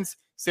Carson Wentz.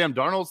 Sam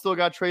Darnold still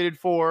got traded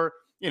for.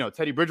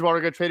 Teddy Bridgewater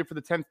got traded for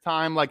the 10th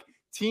time. Like,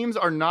 teams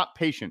are not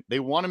patient. They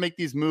want to make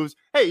these moves.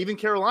 Hey, even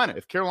Carolina.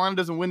 If Carolina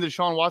doesn't win the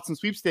Deshaun Watson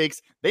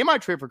sweepstakes, they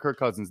might trade for Kirk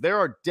Cousins. There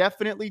are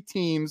definitely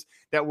teams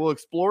that will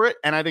explore it,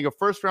 and I think a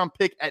first-round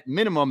pick at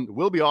minimum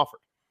will be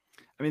offered.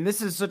 I mean,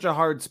 this is such a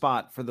hard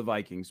spot for the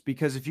Vikings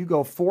because if you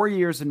go 4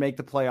 years and make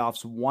the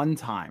playoffs one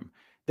time,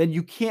 then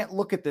you can't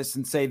look at this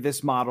and say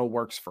this model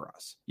works for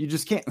us. You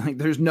just can't. Like,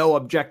 there's no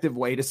objective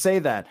way to say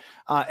that.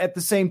 At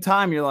the same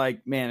time, you're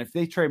like, man, if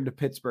they trade him to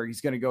Pittsburgh,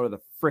 he's going to go to the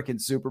freaking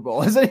Super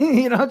Bowl.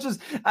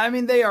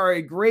 They are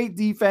a great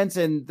defense,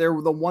 and they're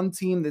the one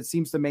team that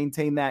seems to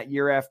maintain that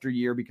year after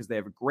year because they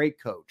have a great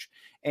coach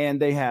and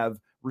they have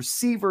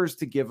receivers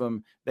to give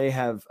them. They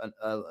have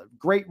a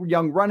great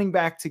young running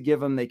back to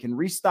give them. They can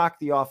restock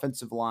the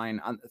offensive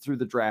line through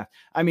the draft.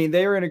 I mean,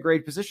 they are in a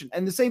great position.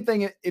 And the same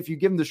thing, if you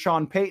give them to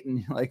Sean Payton,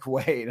 you're like,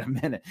 wait a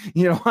minute,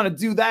 you don't want to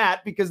do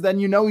that because then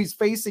he's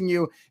facing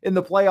you in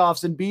the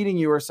playoffs and beating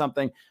you or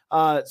something.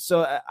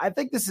 So I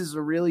think this is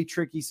a really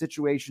tricky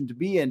situation to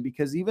be in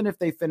because even if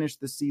they finish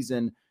the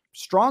season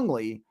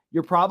strongly,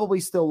 you're probably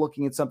still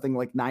looking at something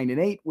like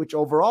 9-8, which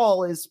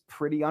overall is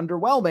pretty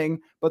underwhelming,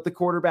 but the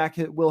quarterback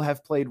will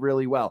have played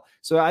really well.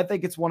 So I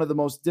think it's one of the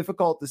most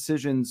difficult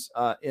decisions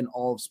in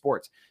all of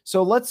sports.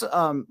 So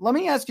let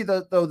me ask you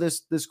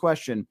this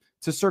question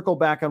to circle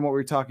back on what we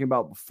were talking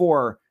about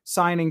before,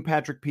 signing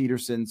Patrick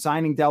Peterson,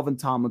 signing Delvin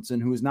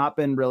Tomlinson, who has not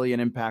been really an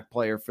impact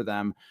player for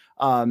them,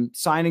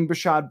 signing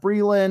Bashaud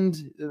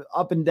Breeland,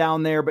 up and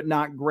down there, but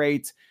not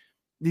great.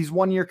 These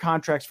 1-year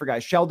contracts for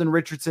guys. Sheldon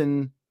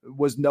Richardson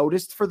was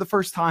noticed for the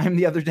first time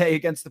the other day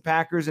against the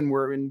Packers, and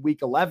we're in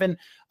week 11.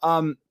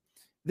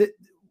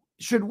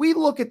 should we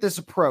look at this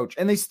approach?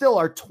 And they still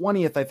are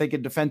 20th, I think,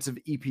 in defensive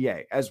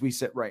EPA as we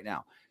sit right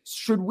now.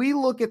 Should we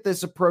look at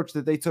this approach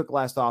that they took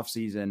last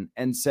offseason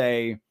and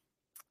say,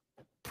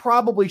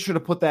 probably should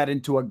have put that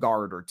into a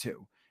guard or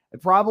two?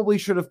 It probably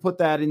should have put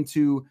that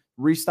into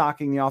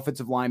restocking the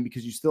offensive line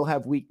because you still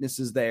have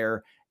weaknesses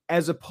there,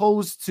 as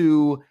opposed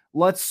to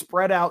let's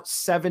spread out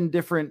 7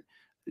 different,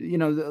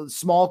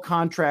 small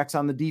contracts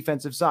on the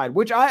defensive side,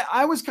 which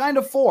I was kind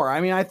of for.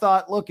 I mean, I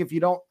thought, look,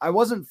 I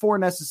wasn't for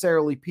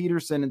necessarily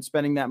Peterson and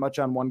spending that much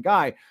on one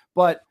guy,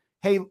 but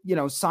hey,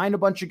 sign a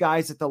bunch of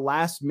guys at the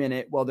last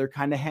minute while they're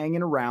kind of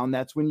hanging around.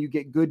 That's when you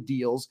get good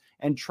deals,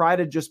 and try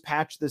to just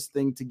patch this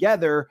thing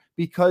together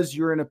because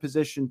you're in a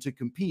position to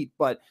compete.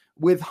 But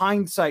with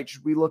hindsight,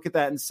 should we look at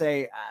that and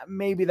say,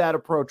 maybe that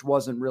approach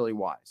wasn't really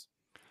wise?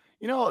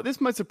 This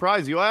might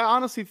surprise you. I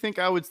honestly think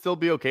I would still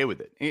be okay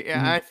with it.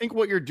 Mm-hmm. I think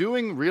what you're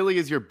doing really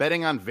is you're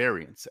betting on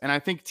variance. And I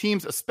think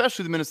teams,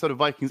 especially the Minnesota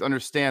Vikings,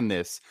 understand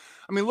this.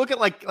 I mean, look at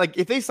like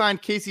if they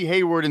signed Casey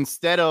Hayward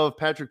instead of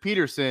Patrick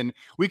Peterson,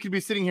 we could be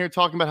sitting here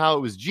talking about how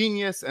it was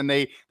genius. And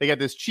they got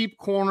this cheap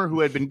corner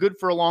who had been good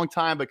for a long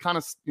time, but kind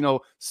of,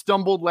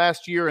 stumbled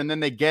last year. And then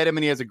they get him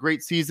and he has a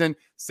great season.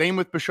 Same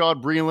with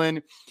Bashaud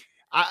Breeland.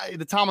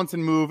 The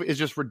Tomlinson move is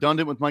just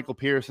redundant with Michael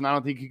Pierce, and I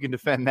don't think you can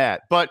defend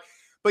that.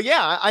 But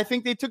yeah, I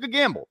think they took a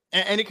gamble,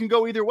 and it can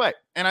go either way.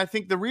 And I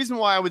think the reason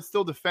why I would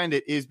still defend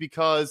it is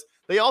because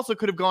they also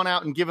could have gone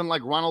out and given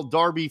like Ronald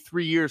Darby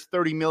 3 years,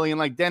 $30 million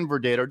like Denver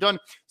did, or done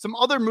some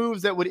other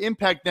moves that would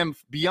impact them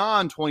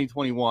beyond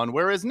 2021.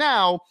 Whereas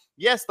now,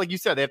 yes, like you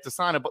said, they have to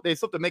sign they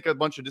still have to make a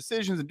bunch of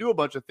decisions and do a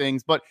bunch of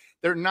things, but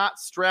they're not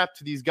strapped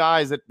to these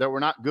guys that were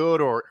not good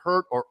or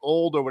hurt or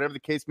old or whatever the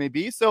case may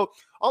be. So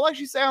I'll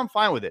actually say I'm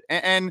fine with it.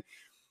 And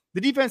the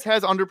defense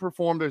has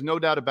underperformed. There's no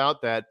doubt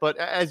about that. But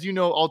as you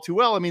know all too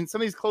well, I mean, some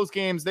of these close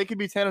games, they could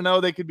be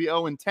 10-0, they could be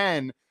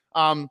 0-10.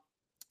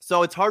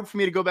 So it's hard for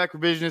me to go back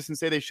revisionist and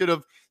say they should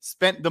have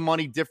spent the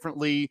money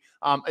differently.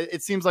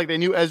 It seems like they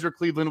knew Ezra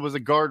Cleveland was a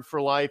guard for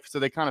life, so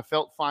they kind of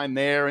felt fine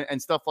there and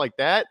stuff like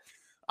that.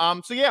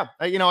 So yeah,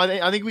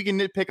 I think we can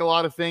nitpick a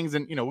lot of things,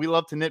 and we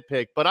love to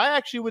nitpick. But I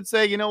actually would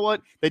say, you know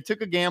what? They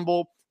took a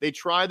gamble. They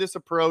tried this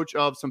approach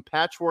of some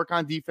patchwork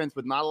on defense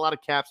with not a lot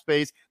of cap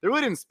space. They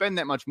really didn't spend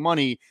that much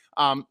money,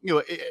 because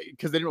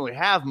they didn't really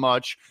have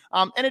much.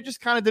 And it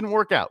just kind of didn't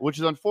work out, which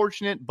is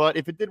unfortunate. But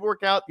if it did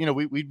work out,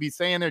 we'd be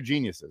saying they're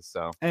geniuses.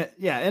 So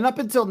and up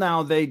until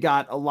now, they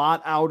got a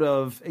lot out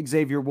of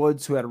Xavier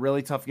Woods, who had a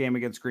really tough game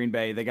against Green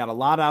Bay. They got a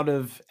lot out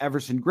of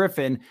Everson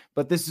Griffin.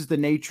 But this is the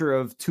nature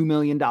of $2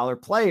 million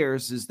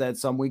players, is that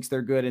some weeks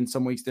they're good and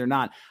some weeks they're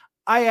not.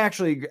 I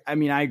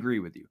agree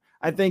with you.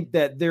 I think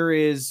that there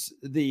is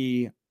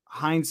the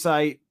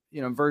hindsight,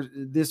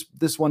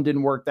 this one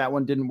didn't work, that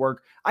one didn't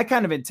work. I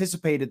kind of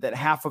anticipated that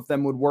half of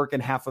them would work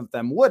and half of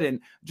them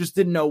wouldn't. Just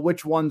didn't know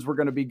which ones were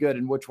going to be good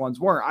and which ones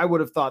weren't. I would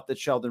have thought that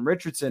Sheldon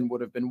Richardson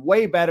would have been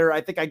way better.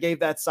 I think I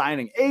gave that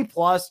signing A+,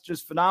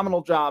 just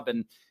phenomenal job,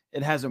 and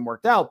it hasn't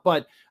worked out.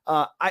 But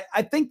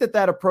I think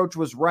that approach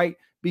was right,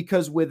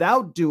 because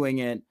without doing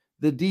it,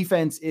 the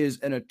defense is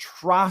an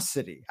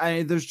atrocity.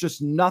 There's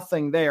just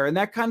nothing there. And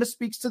that kind of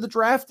speaks to the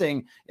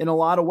drafting in a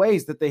lot of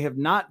ways, that they have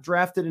not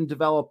drafted and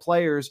developed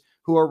players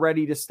who are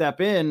ready to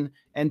step in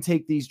and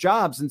take these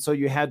jobs. And so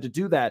you had to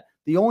do that.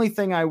 The only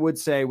thing I would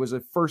say was a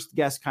first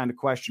guess kind of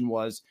question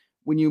was,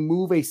 when you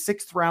move a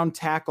 6th round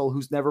tackle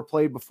who's never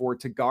played before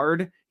to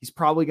guard, he's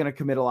probably going to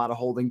commit a lot of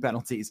holding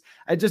penalties.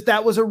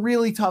 That was a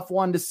really tough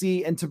one to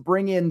see. And to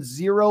bring in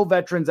 0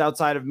 veterans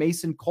outside of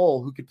Mason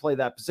Cole, who could play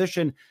that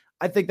position,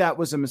 I think that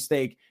was a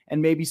mistake,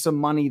 and maybe some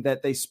money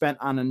that they spent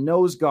on a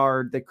nose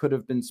guard that could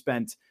have been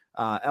spent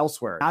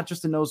elsewhere. Not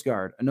just a nose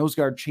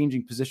guard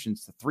changing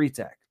positions to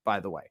 3-tech,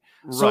 by the way.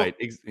 Right.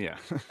 Yeah.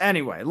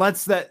 Anyway,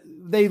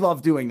 they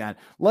love doing that.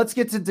 Let's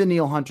get to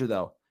Danielle Hunter,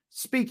 though.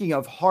 Speaking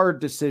of hard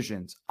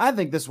decisions, I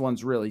think this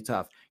one's really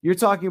tough. You're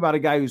talking about a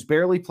guy who's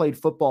barely played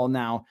football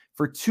now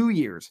for 2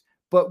 years,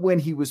 but when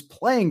he was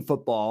playing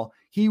football,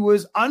 he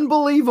was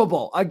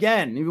unbelievable.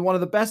 Again, he was one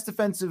of the best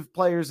defensive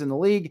players in the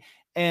league,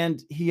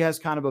 and he has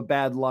kind of a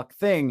bad luck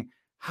thing.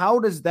 How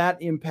does that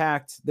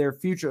impact their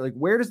future? Like,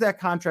 where does that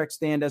contract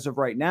stand as of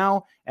right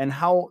now? And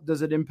how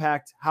does it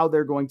impact how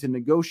they're going to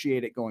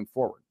negotiate it going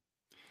forward?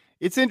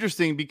 It's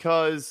interesting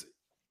because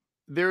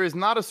there is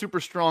not a super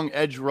strong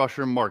edge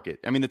rusher market.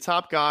 I mean, the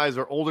top guys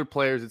are older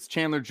players. It's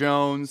Chandler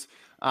Jones.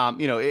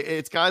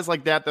 It's guys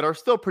like that are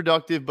still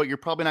productive, but you're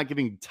probably not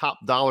giving top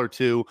dollar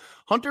to.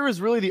 Hunter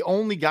is really the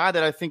only guy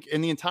that I think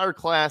in the entire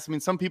class. I mean,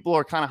 some people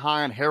are kind of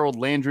high on Harold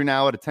Landry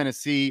now at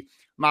Tennessee.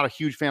 I'm not a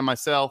huge fan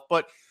myself,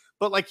 but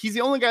like, he's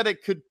the only guy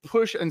that could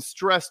push and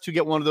stress to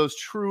get one of those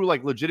true,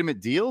 like, legitimate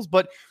deals.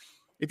 But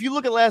if you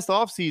look at last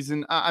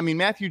offseason,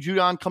 Matthew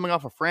Judon, coming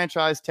off a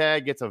franchise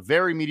tag, gets a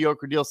very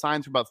mediocre deal,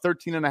 signs for about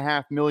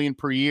 $13.5 million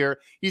per year.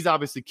 He's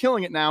obviously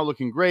killing it now,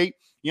 looking great.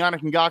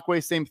 Yannick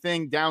Ngakoue, same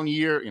thing, down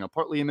year,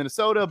 partly in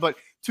Minnesota, but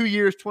 2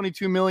 years,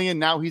 $22 million.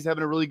 Now he's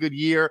having a really good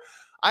year.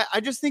 I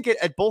just think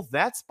at both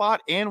that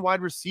spot and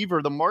wide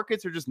receiver, the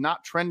markets are just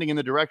not trending in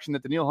the direction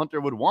that Danielle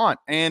Hunter would want.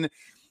 And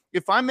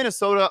if I'm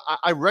Minnesota,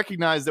 I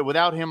recognize that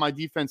without him, my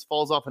defense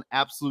falls off an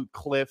absolute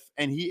cliff.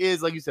 And he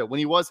is, like you said, when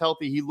he was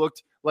healthy, he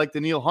looked like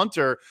Danielle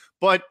Hunter.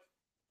 But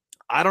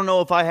I don't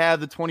know if I have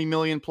the 20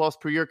 million plus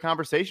per year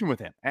conversation with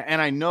him.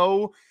 And I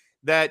know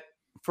that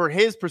for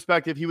his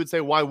perspective, he would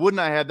say, why wouldn't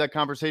I have that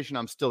conversation?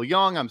 I'm still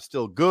young. I'm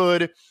still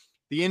good.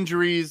 The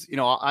injuries,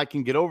 I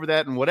can get over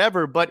that and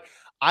whatever. But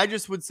I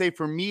just would say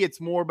for me,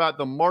 it's more about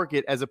the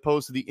market as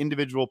opposed to the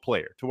individual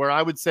player, to where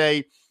I would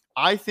say,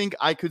 I think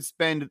I could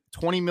spend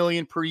 20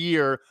 million per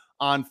year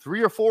on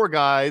 3 or 4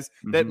 guys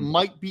that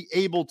might be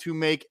able to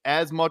make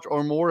as much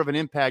or more of an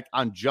impact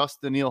on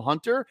just Danielle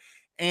Hunter.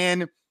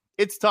 And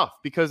it's tough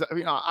because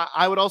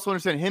I would also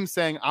understand him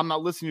saying, I'm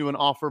not listening to an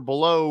offer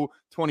below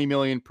 20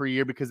 million per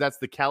year because that's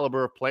the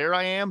caliber of player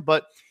I am.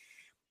 But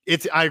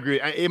I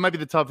agree. It might be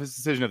the toughest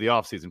decision of the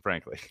offseason,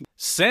 frankly.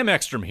 Sam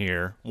Ekstrom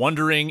here,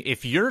 wondering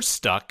if you're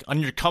stuck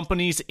on your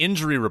company's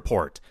injury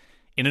report.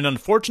 In an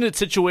unfortunate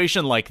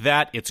situation like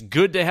that, it's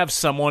good to have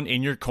someone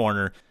in your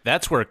corner.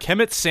 That's where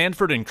Kemet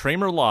Sanford and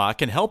Kramer Law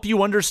can help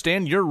you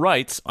understand your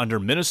rights under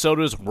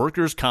Minnesota's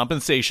workers'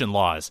 compensation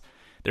laws.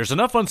 There's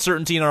enough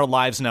uncertainty in our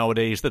lives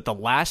nowadays that the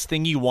last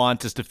thing you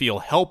want is to feel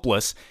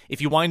helpless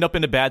if you wind up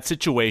in a bad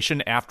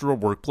situation after a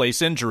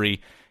workplace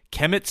injury.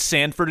 Kemet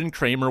Sanford and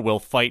Kramer will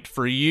fight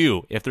for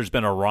you if there's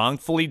been a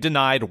wrongfully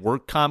denied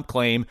work comp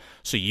claim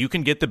so you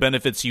can get the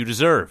benefits you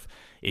deserve.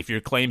 If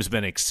your claim's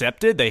been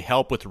accepted, they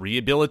help with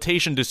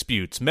rehabilitation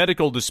disputes,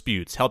 medical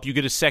disputes, help you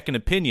get a second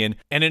opinion,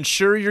 and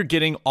ensure you're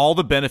getting all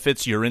the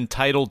benefits you're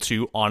entitled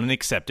to on an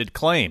accepted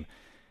claim.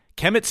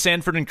 Kemet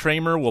Sanford and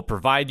Kramer will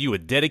provide you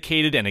with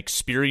dedicated and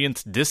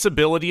experienced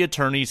disability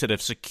attorneys that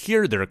have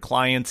secured their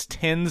clients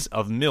tens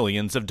of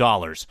millions of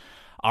dollars.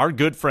 Our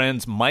good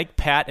friends Mike,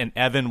 Pat, and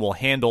Evan will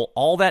handle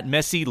all that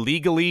messy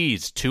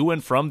legalese to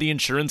and from the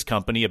insurance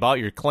company about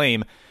your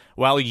claim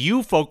while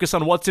you focus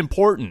on what's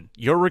important,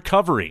 your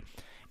recovery.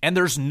 And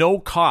there's no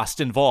cost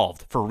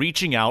involved for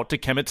reaching out to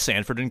Kemet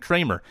Sanford and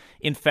Kramer.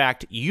 In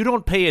fact, you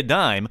don't pay a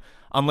dime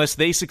unless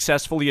they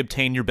successfully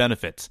obtain your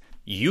benefits.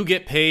 You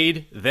get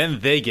paid,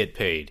 then they get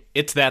paid.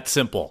 It's that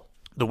simple.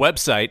 The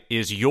website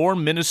is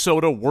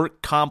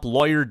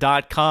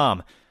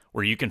yourminnesotaworkcomplawyer.com,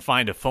 where you can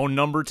find a phone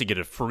number to get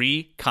a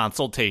free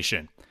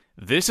consultation.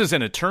 This is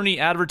an attorney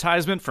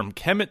advertisement from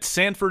Kemet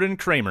Sanford and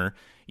Kramer,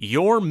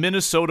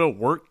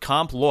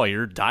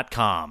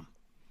 yourminnesotaworkcomplawyer.com.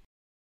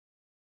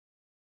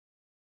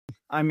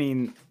 I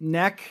mean,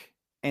 neck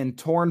and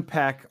torn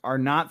pec are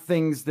not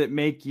things that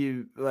make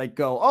you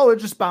go, oh, it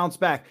just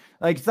bounced back.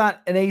 It's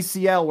not an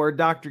ACL where a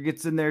doctor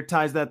gets in there,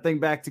 ties that thing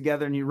back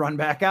together, and you run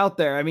back out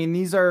there. I mean,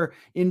 these are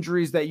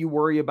injuries that you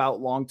worry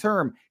about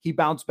long-term. He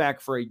bounced back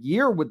for a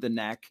year with the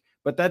neck,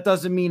 but that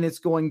doesn't mean it's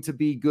going to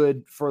be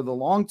good for the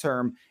long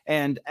term.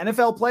 And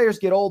NFL players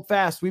get old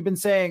fast. We've been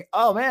saying,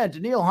 oh man,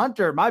 Danielle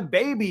Hunter, my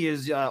baby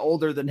is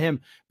older than him.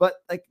 But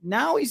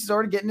now he's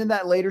already getting in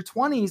that later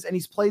 20s and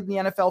he's played in the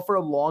NFL for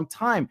a long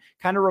time.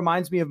 Kind of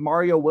reminds me of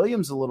Mario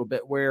Williams a little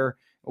bit, where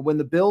when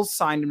the Bills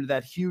signed him to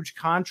that huge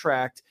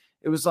contract,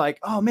 it was like,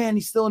 oh man,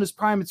 he's still in his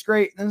prime. It's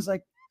great. And it's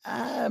like,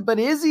 but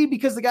is he?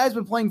 Because the guy's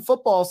been playing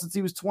football since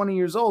he was 20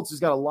 years old. So he's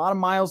got a lot of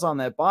miles on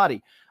that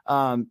body.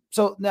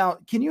 So now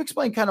can you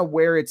explain kind of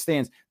where it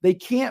stands? They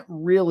can't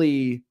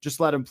really just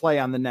let him play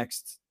on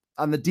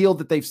the deal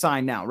that they've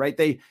signed now, right?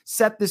 They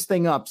set this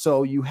thing up.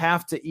 So you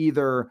have to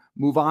either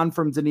move on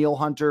from Danielle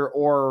Hunter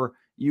or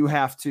you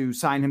have to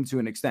sign him to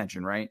an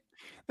extension, right?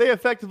 They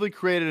effectively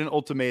created an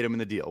ultimatum in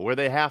the deal where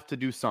they have to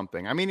do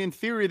something. I mean, in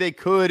theory, they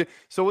could.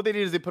 So what they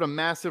did is they put a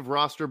massive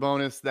roster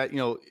bonus that,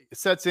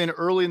 sets in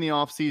early in the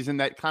offseason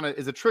that kind of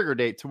is a trigger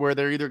date to where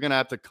they're either going to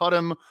have to cut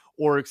him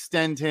or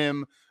extend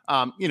him,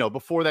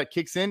 before that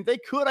kicks in. They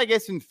could, I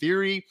guess, in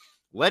theory,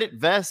 let it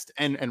vest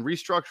and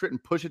restructure it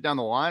and push it down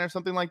the line or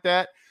something like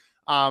that.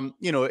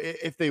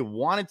 If they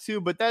wanted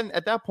to, but then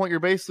at that point, you're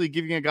basically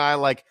giving a guy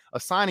like a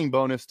signing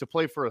bonus to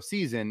play for a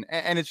season.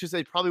 And it's just,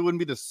 it probably wouldn't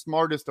be the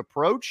smartest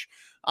approach.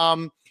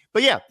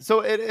 But yeah,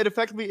 so it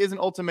effectively is an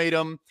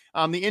ultimatum.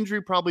 The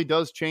injury probably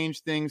does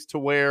change things to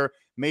where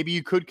maybe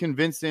you could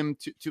convince him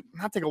to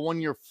not take a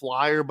 1-year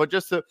flyer, but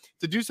just to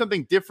do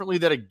something differently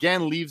that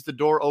again leaves the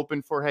door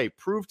open for, hey,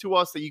 prove to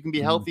us that you can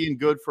be healthy and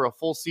good for a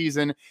full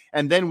season.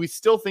 And then we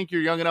still think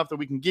you're young enough that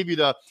we can give you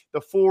the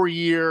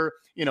 4-year,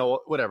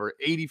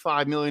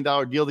 $85 million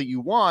deal that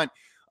you want.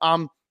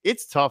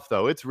 It's tough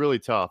though. It's really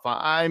tough.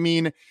 I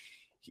mean,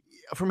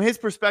 from his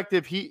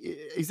perspective,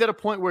 he's at a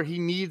point where he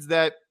needs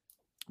that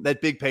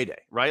big payday,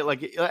 right?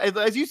 Like,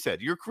 as you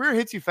said, your career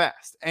hits you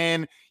fast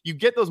and you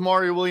get those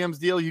Mario Williams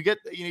deal. You get,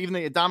 even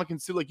the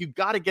Ndamukong Suh, you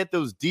got to get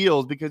those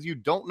deals because you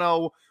don't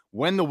know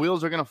when the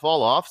wheels are going to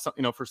fall off. So,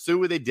 for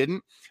Suh, they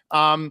didn't.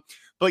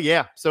 But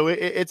yeah, so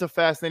it's a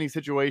fascinating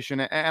situation.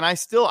 And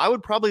I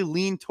would probably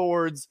lean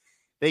towards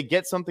they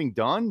get something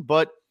done,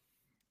 but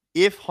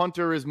if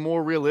Hunter is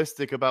more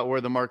realistic about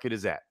where the market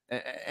is at,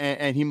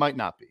 and he might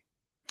not be.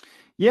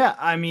 Yeah,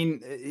 I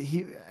mean,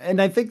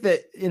 I think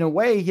that in a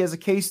way he has a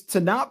case to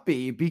not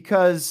be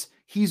because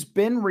he's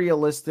been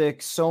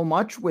realistic so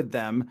much with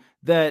them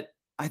that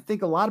I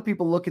think a lot of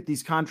people look at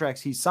these contracts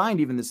he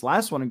signed, even this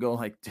last one, and go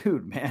like,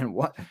 dude, man,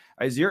 what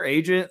is your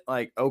agent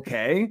like?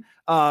 Okay.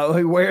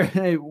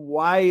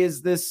 Why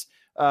is this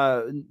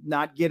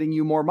not getting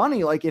you more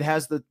money? Like it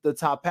has the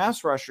top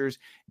pass rushers.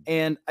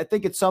 And I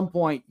think at some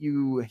point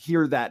you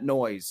hear that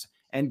noise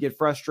and get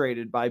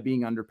frustrated by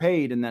being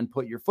underpaid and then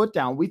put your foot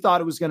down. We thought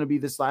it was going to be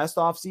this last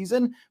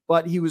offseason,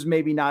 but he was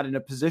maybe not in a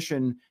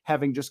position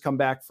having just come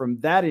back from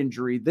that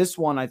injury. This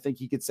one, I think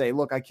he could say,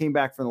 look, I came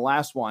back from the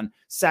last one,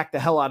 sacked the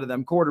hell out of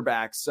them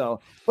quarterbacks.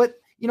 So, but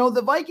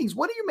the Vikings,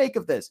 what do you make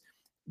of this?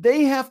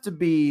 They have to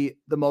be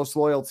the most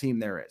loyal team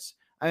there is.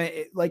 I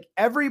mean, like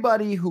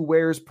everybody who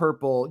wears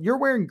purple, you're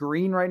wearing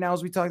green right now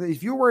as we talk.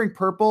 If you're wearing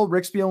purple,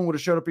 Rick Spielman would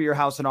have showed up at your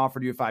house and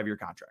offered you a 5-year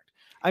contract.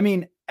 I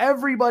mean,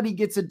 everybody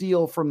gets a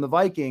deal from the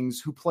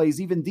Vikings who plays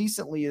even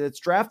decently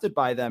that's drafted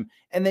by them,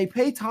 and they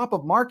pay top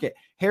of market.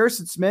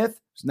 Harrison Smith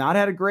has not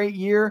had a great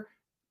year,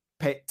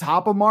 pay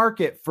top of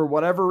market for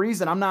whatever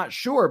reason. I'm not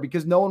sure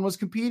because no one was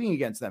competing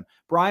against them.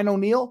 Brian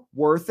O'Neill,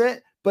 worth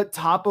it, but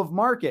top of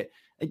market.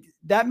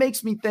 That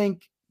makes me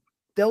think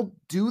they'll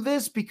do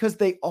this because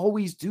they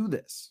always do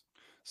this.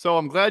 So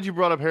I'm glad you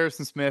brought up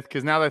Harrison Smith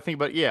because now that I think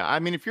about it, yeah, I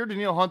mean, if you're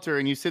Danielle Hunter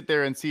and you sit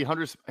there and see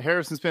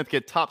Harrison Smith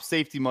get top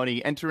safety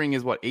money entering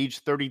his age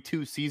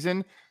 32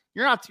 season,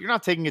 you're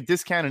not taking a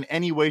discount in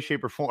any way,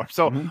 shape, or form.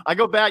 So I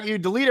go back, you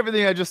delete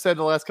everything I just said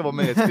the last couple of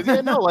minutes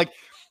because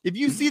if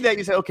you see that,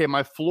 you say, okay,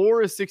 my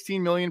floor is $16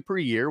 million per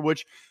year,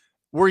 which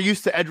we're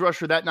used to edge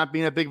rusher that not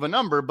being that big of a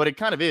number, but it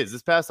kind of is.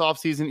 This past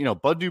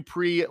offseason, Bud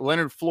Dupree,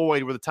 Leonard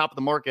Floyd were the top of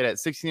the market at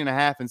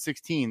 16.5 and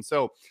 16.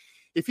 So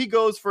if he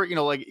goes for,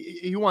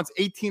 he wants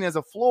 18 as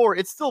a floor,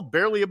 it's still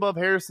barely above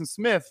Harrison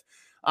Smith.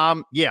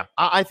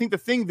 I think the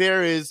thing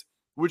there is,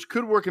 which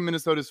could work in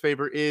Minnesota's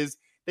favor, is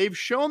they've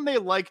shown they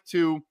like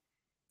to,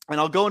 and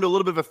I'll go into a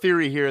little bit of a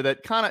theory here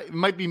that kind of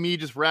might be me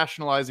just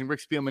rationalizing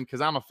Rick Spielman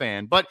because I'm a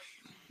fan, but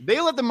they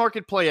let the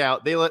market play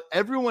out. They let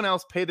everyone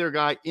else pay their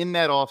guy in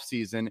that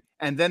offseason,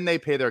 and then they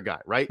pay their guy,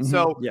 right? Mm-hmm.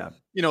 So,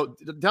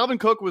 Dalvin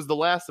Cook was the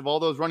last of all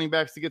those running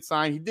backs to get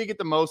signed. He did get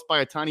the most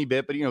by a tiny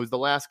bit, but, he was the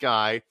last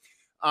guy.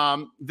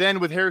 Then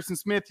with Harrison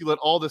Smith, you let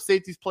all the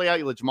safeties play out.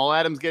 You let Jamal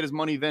Adams get his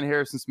money. Then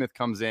Harrison Smith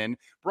comes in.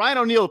 Brian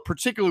O'Neill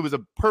particularly was a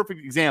perfect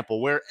example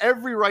where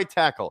every right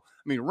tackle,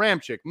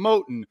 Ramczyk,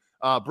 Moton,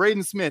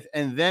 Braden Smith,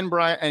 and then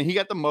Brian, and he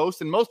got the most.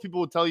 And most people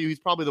would tell you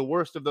he's probably the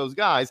worst of those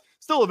guys.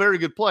 Still a very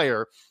good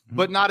player,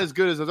 but not as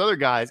good as those other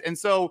guys. And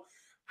so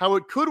how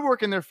it could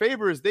work in their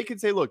favor is they could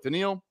say, look,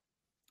 Danielle,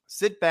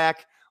 sit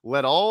back,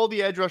 let all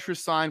the edge rushers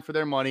sign for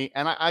their money.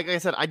 And like I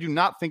said, I do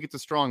not think it's a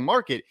strong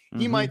market.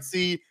 He might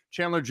see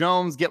Chandler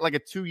Jones get like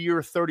a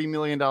 2-year, $30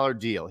 million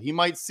deal. He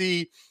might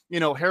see,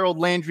 Harold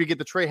Landry get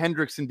the Trey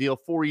Hendrickson deal,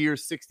 4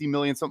 years, $60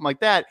 million, something like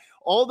that.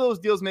 All those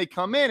deals may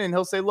come in and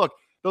they'll say, look,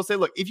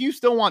 if you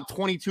still want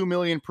 $22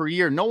 million per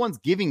year, no one's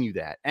giving you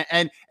that.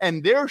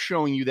 And they're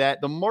showing you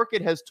that. The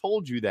market has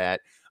told you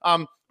that.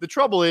 The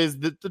trouble is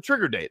the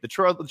trigger date. The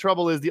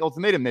trouble is the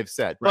ultimatum they've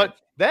set. Right. But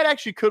that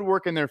actually could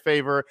work in their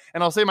favor.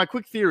 And I'll say my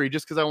quick theory,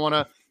 just because I want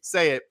to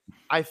say it.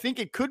 I think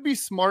it could be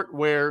smart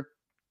where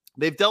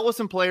they've dealt with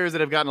some players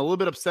that have gotten a little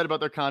bit upset about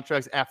their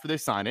contracts after they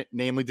sign it,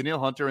 namely Danielle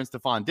Hunter and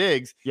Stephon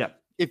Diggs. Yeah.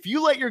 If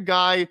you let your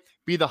guy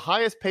be the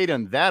highest paid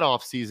in that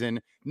offseason,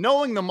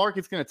 knowing the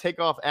market's going to take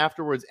off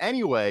afterwards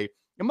anyway,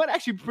 it might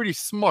actually be pretty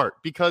smart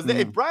because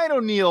if Brian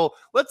O'Neill,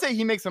 let's say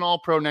he makes an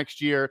all-pro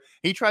next year,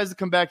 he tries to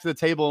come back to the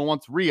table and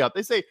wants re-up.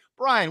 They say,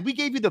 Brian, we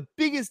gave you the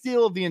biggest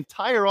deal of the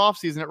entire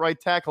offseason at right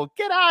tackle.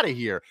 Get out of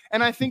here.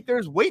 And I think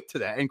there's weight to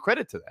that and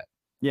credit to that.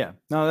 Yeah,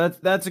 no,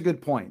 that's a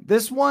good point.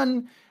 This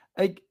one,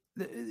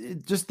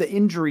 just the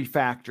injury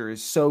factor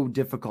is so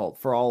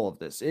difficult for all of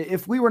this.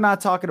 If we were not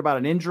talking about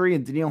an injury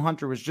and Danielle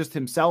Hunter was just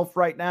himself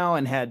right now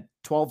and had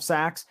 12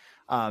 sacks,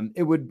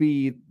 it would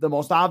be the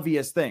most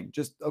obvious thing.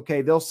 Just,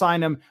 okay, they'll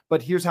sign him,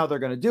 but here's how they're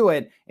going to do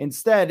it.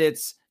 Instead,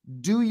 it's,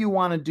 do you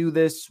want to do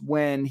this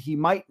when he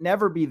might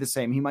never be the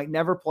same? He might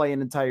never play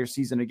an entire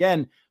season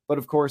again. But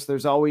of course,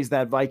 there's always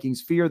that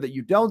Vikings fear that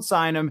you don't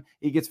sign him,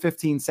 he gets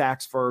 15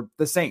 sacks for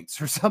the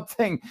Saints or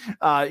something,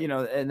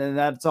 and then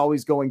that's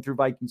always going through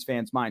Vikings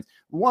fans' minds.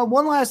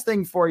 One last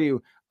thing for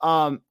you.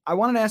 I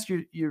wanted to ask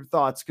you your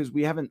thoughts, because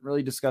we haven't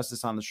really discussed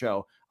this on the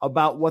show,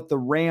 about what the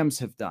Rams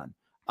have done.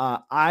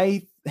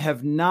 I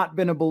have not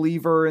been a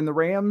believer in the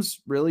Rams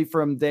really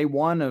from day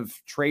one of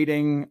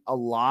trading a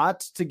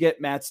lot to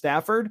get Matt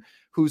Stafford,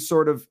 who's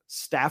sort of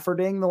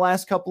Staffording the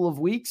last couple of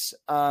weeks.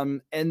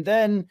 And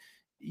then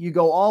you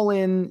go all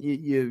in,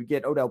 you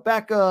get Odell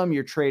Beckham,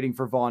 you're trading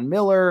for Von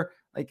Miller,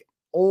 like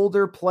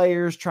older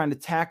players trying to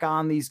tack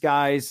on these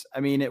guys.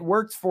 I mean, it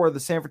worked for the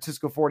San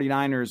Francisco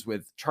 49ers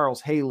with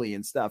Charles Haley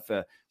and stuff.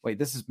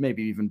 This is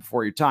maybe even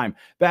before your time.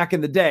 Back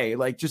in the day,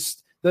 like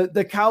just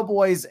the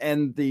Cowboys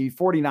and the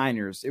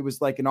 49ers, it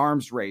was like an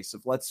arms race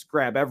of let's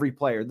grab every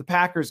player. The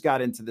Packers got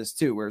into this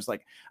too, where it's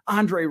like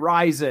Andre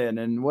Rison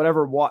and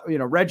whatever,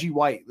 Reggie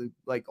White,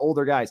 like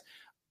older guys.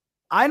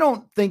 I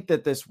don't think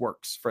that this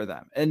works for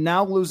them. And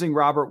now losing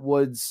Robert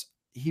Woods,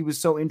 he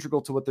was so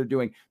integral to what they're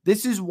doing.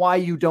 This is why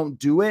you don't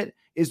do it.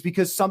 is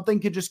because something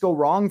could just go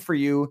wrong for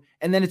you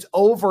and then it's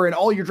over and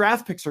all your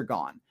draft picks are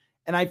gone.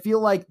 And I feel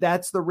like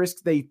that's the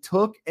risk they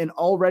took, and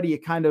already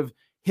it kind of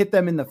hit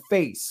them in the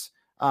face.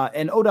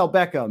 And Odell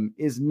Beckham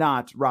is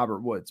not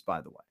Robert Woods,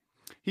 by the way.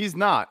 He's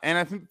not. And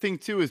I think the thing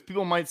too is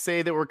people might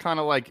say that we're kind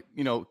of like,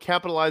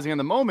 capitalizing on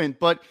the moment,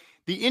 but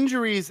the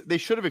injuries they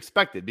should have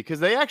expected, because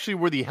they actually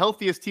were the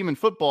healthiest team in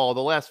football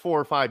the last 4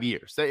 or 5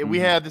 years. We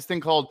have this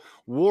thing called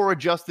war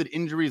adjusted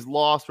injuries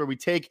lost, where we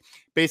take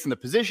based on the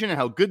position and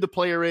how good the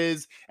player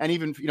is, and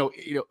even,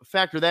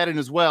 factor that in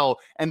as well.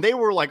 And they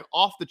were like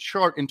off the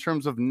chart in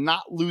terms of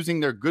not losing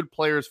their good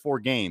players for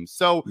games.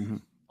 So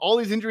all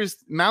these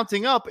injuries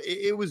mounting up,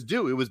 it was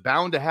due. It was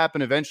bound to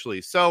happen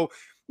eventually. So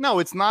no,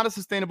 it's not a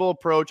sustainable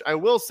approach. I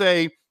will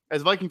say,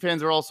 as Viking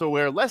fans are also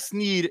aware, Les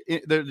Snead,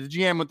 the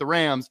GM with the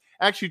Rams,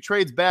 actually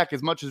trades back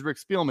as much as Rick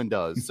Spielman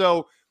does.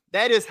 So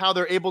that is how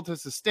they're able to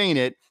sustain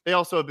it. They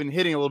also have been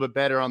hitting a little bit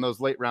better on those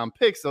late round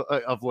picks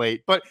of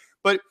late. But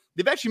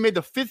they've actually made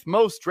the 5th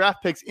most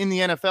draft picks in the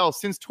NFL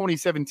since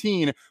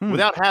 2017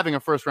 without having a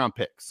first round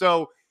pick.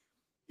 So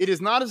it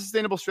is not a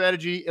sustainable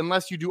strategy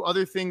unless you do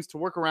other things to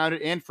work around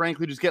it and,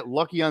 frankly, just get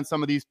lucky on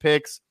some of these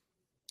picks.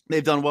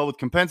 They've done well with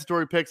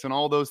compensatory picks and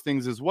all those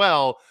things as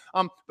well.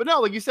 But no,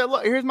 like you said,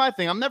 look, here's my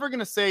thing. I'm never going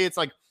to say it's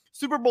like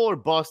Super Bowl or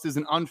bust is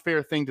an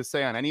unfair thing to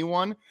say on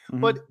anyone.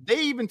 But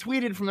they even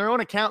tweeted from their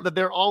own account that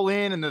they're all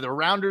in, and the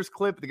Rounders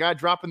clip, the guy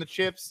dropping the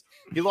chips,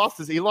 he lost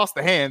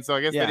the hand. So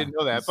I guess they didn't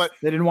know that. But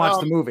they didn't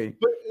watch the movie.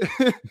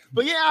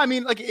 But yeah, I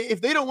mean, like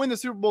if they don't win the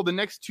Super Bowl the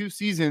next 2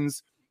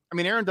 seasons, I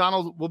mean, Aaron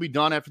Donald will be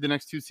done after the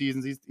next 2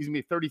 seasons. He's going to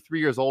be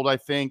 33 years old, I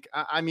think.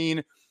 I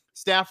mean,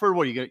 Stafford,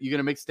 what are you going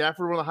to make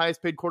Stafford one of the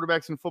highest paid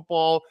quarterbacks in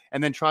football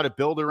and then try to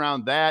build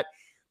around that?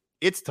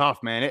 It's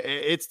tough, man.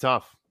 It's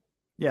tough.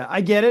 Yeah, I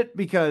get it,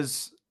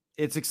 because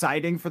it's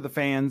exciting for the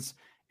fans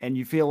and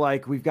you feel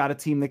like we've got a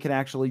team that can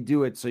actually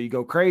do it. So you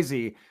go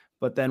crazy,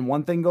 but then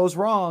one thing goes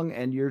wrong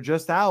and you're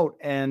just out.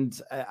 And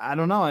I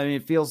don't know. I mean,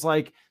 it feels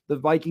like the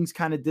Vikings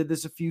kind of did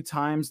this a few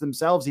times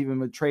themselves, even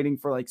with trading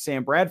for like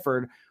Sam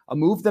Bradford, a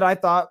move that I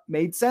thought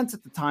made sense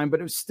at the time, but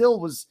it still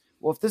was,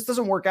 well, if this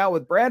doesn't work out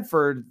with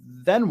Bradford,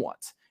 then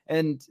what?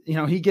 And,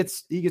 he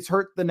gets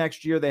hurt the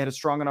next year. They had a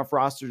strong enough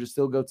roster to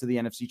still go to the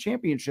NFC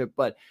Championship,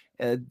 but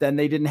then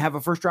they didn't have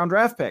a first round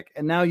draft pick.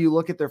 And now you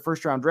look at their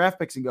first round draft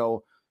picks and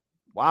go,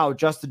 wow,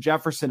 Justin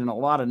Jefferson and a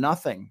lot of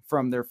nothing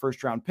from their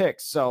first round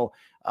picks. So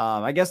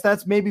I guess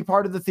that's maybe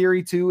part of the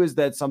theory too, is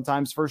that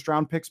sometimes first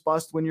round picks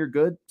bust when you're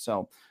good.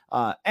 So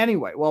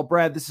anyway, well,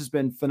 Brad, this has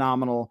been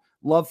phenomenal.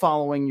 Love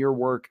following your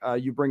work.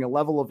 You bring a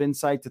level of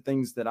insight to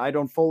things that I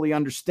don't fully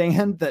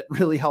understand that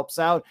really helps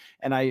out,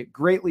 and I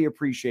greatly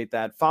appreciate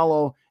that.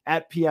 Follow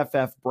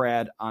 @PFF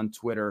Brad on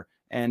Twitter.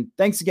 And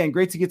thanks again.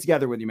 Great to get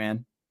together with you,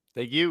 man.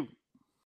 Thank you.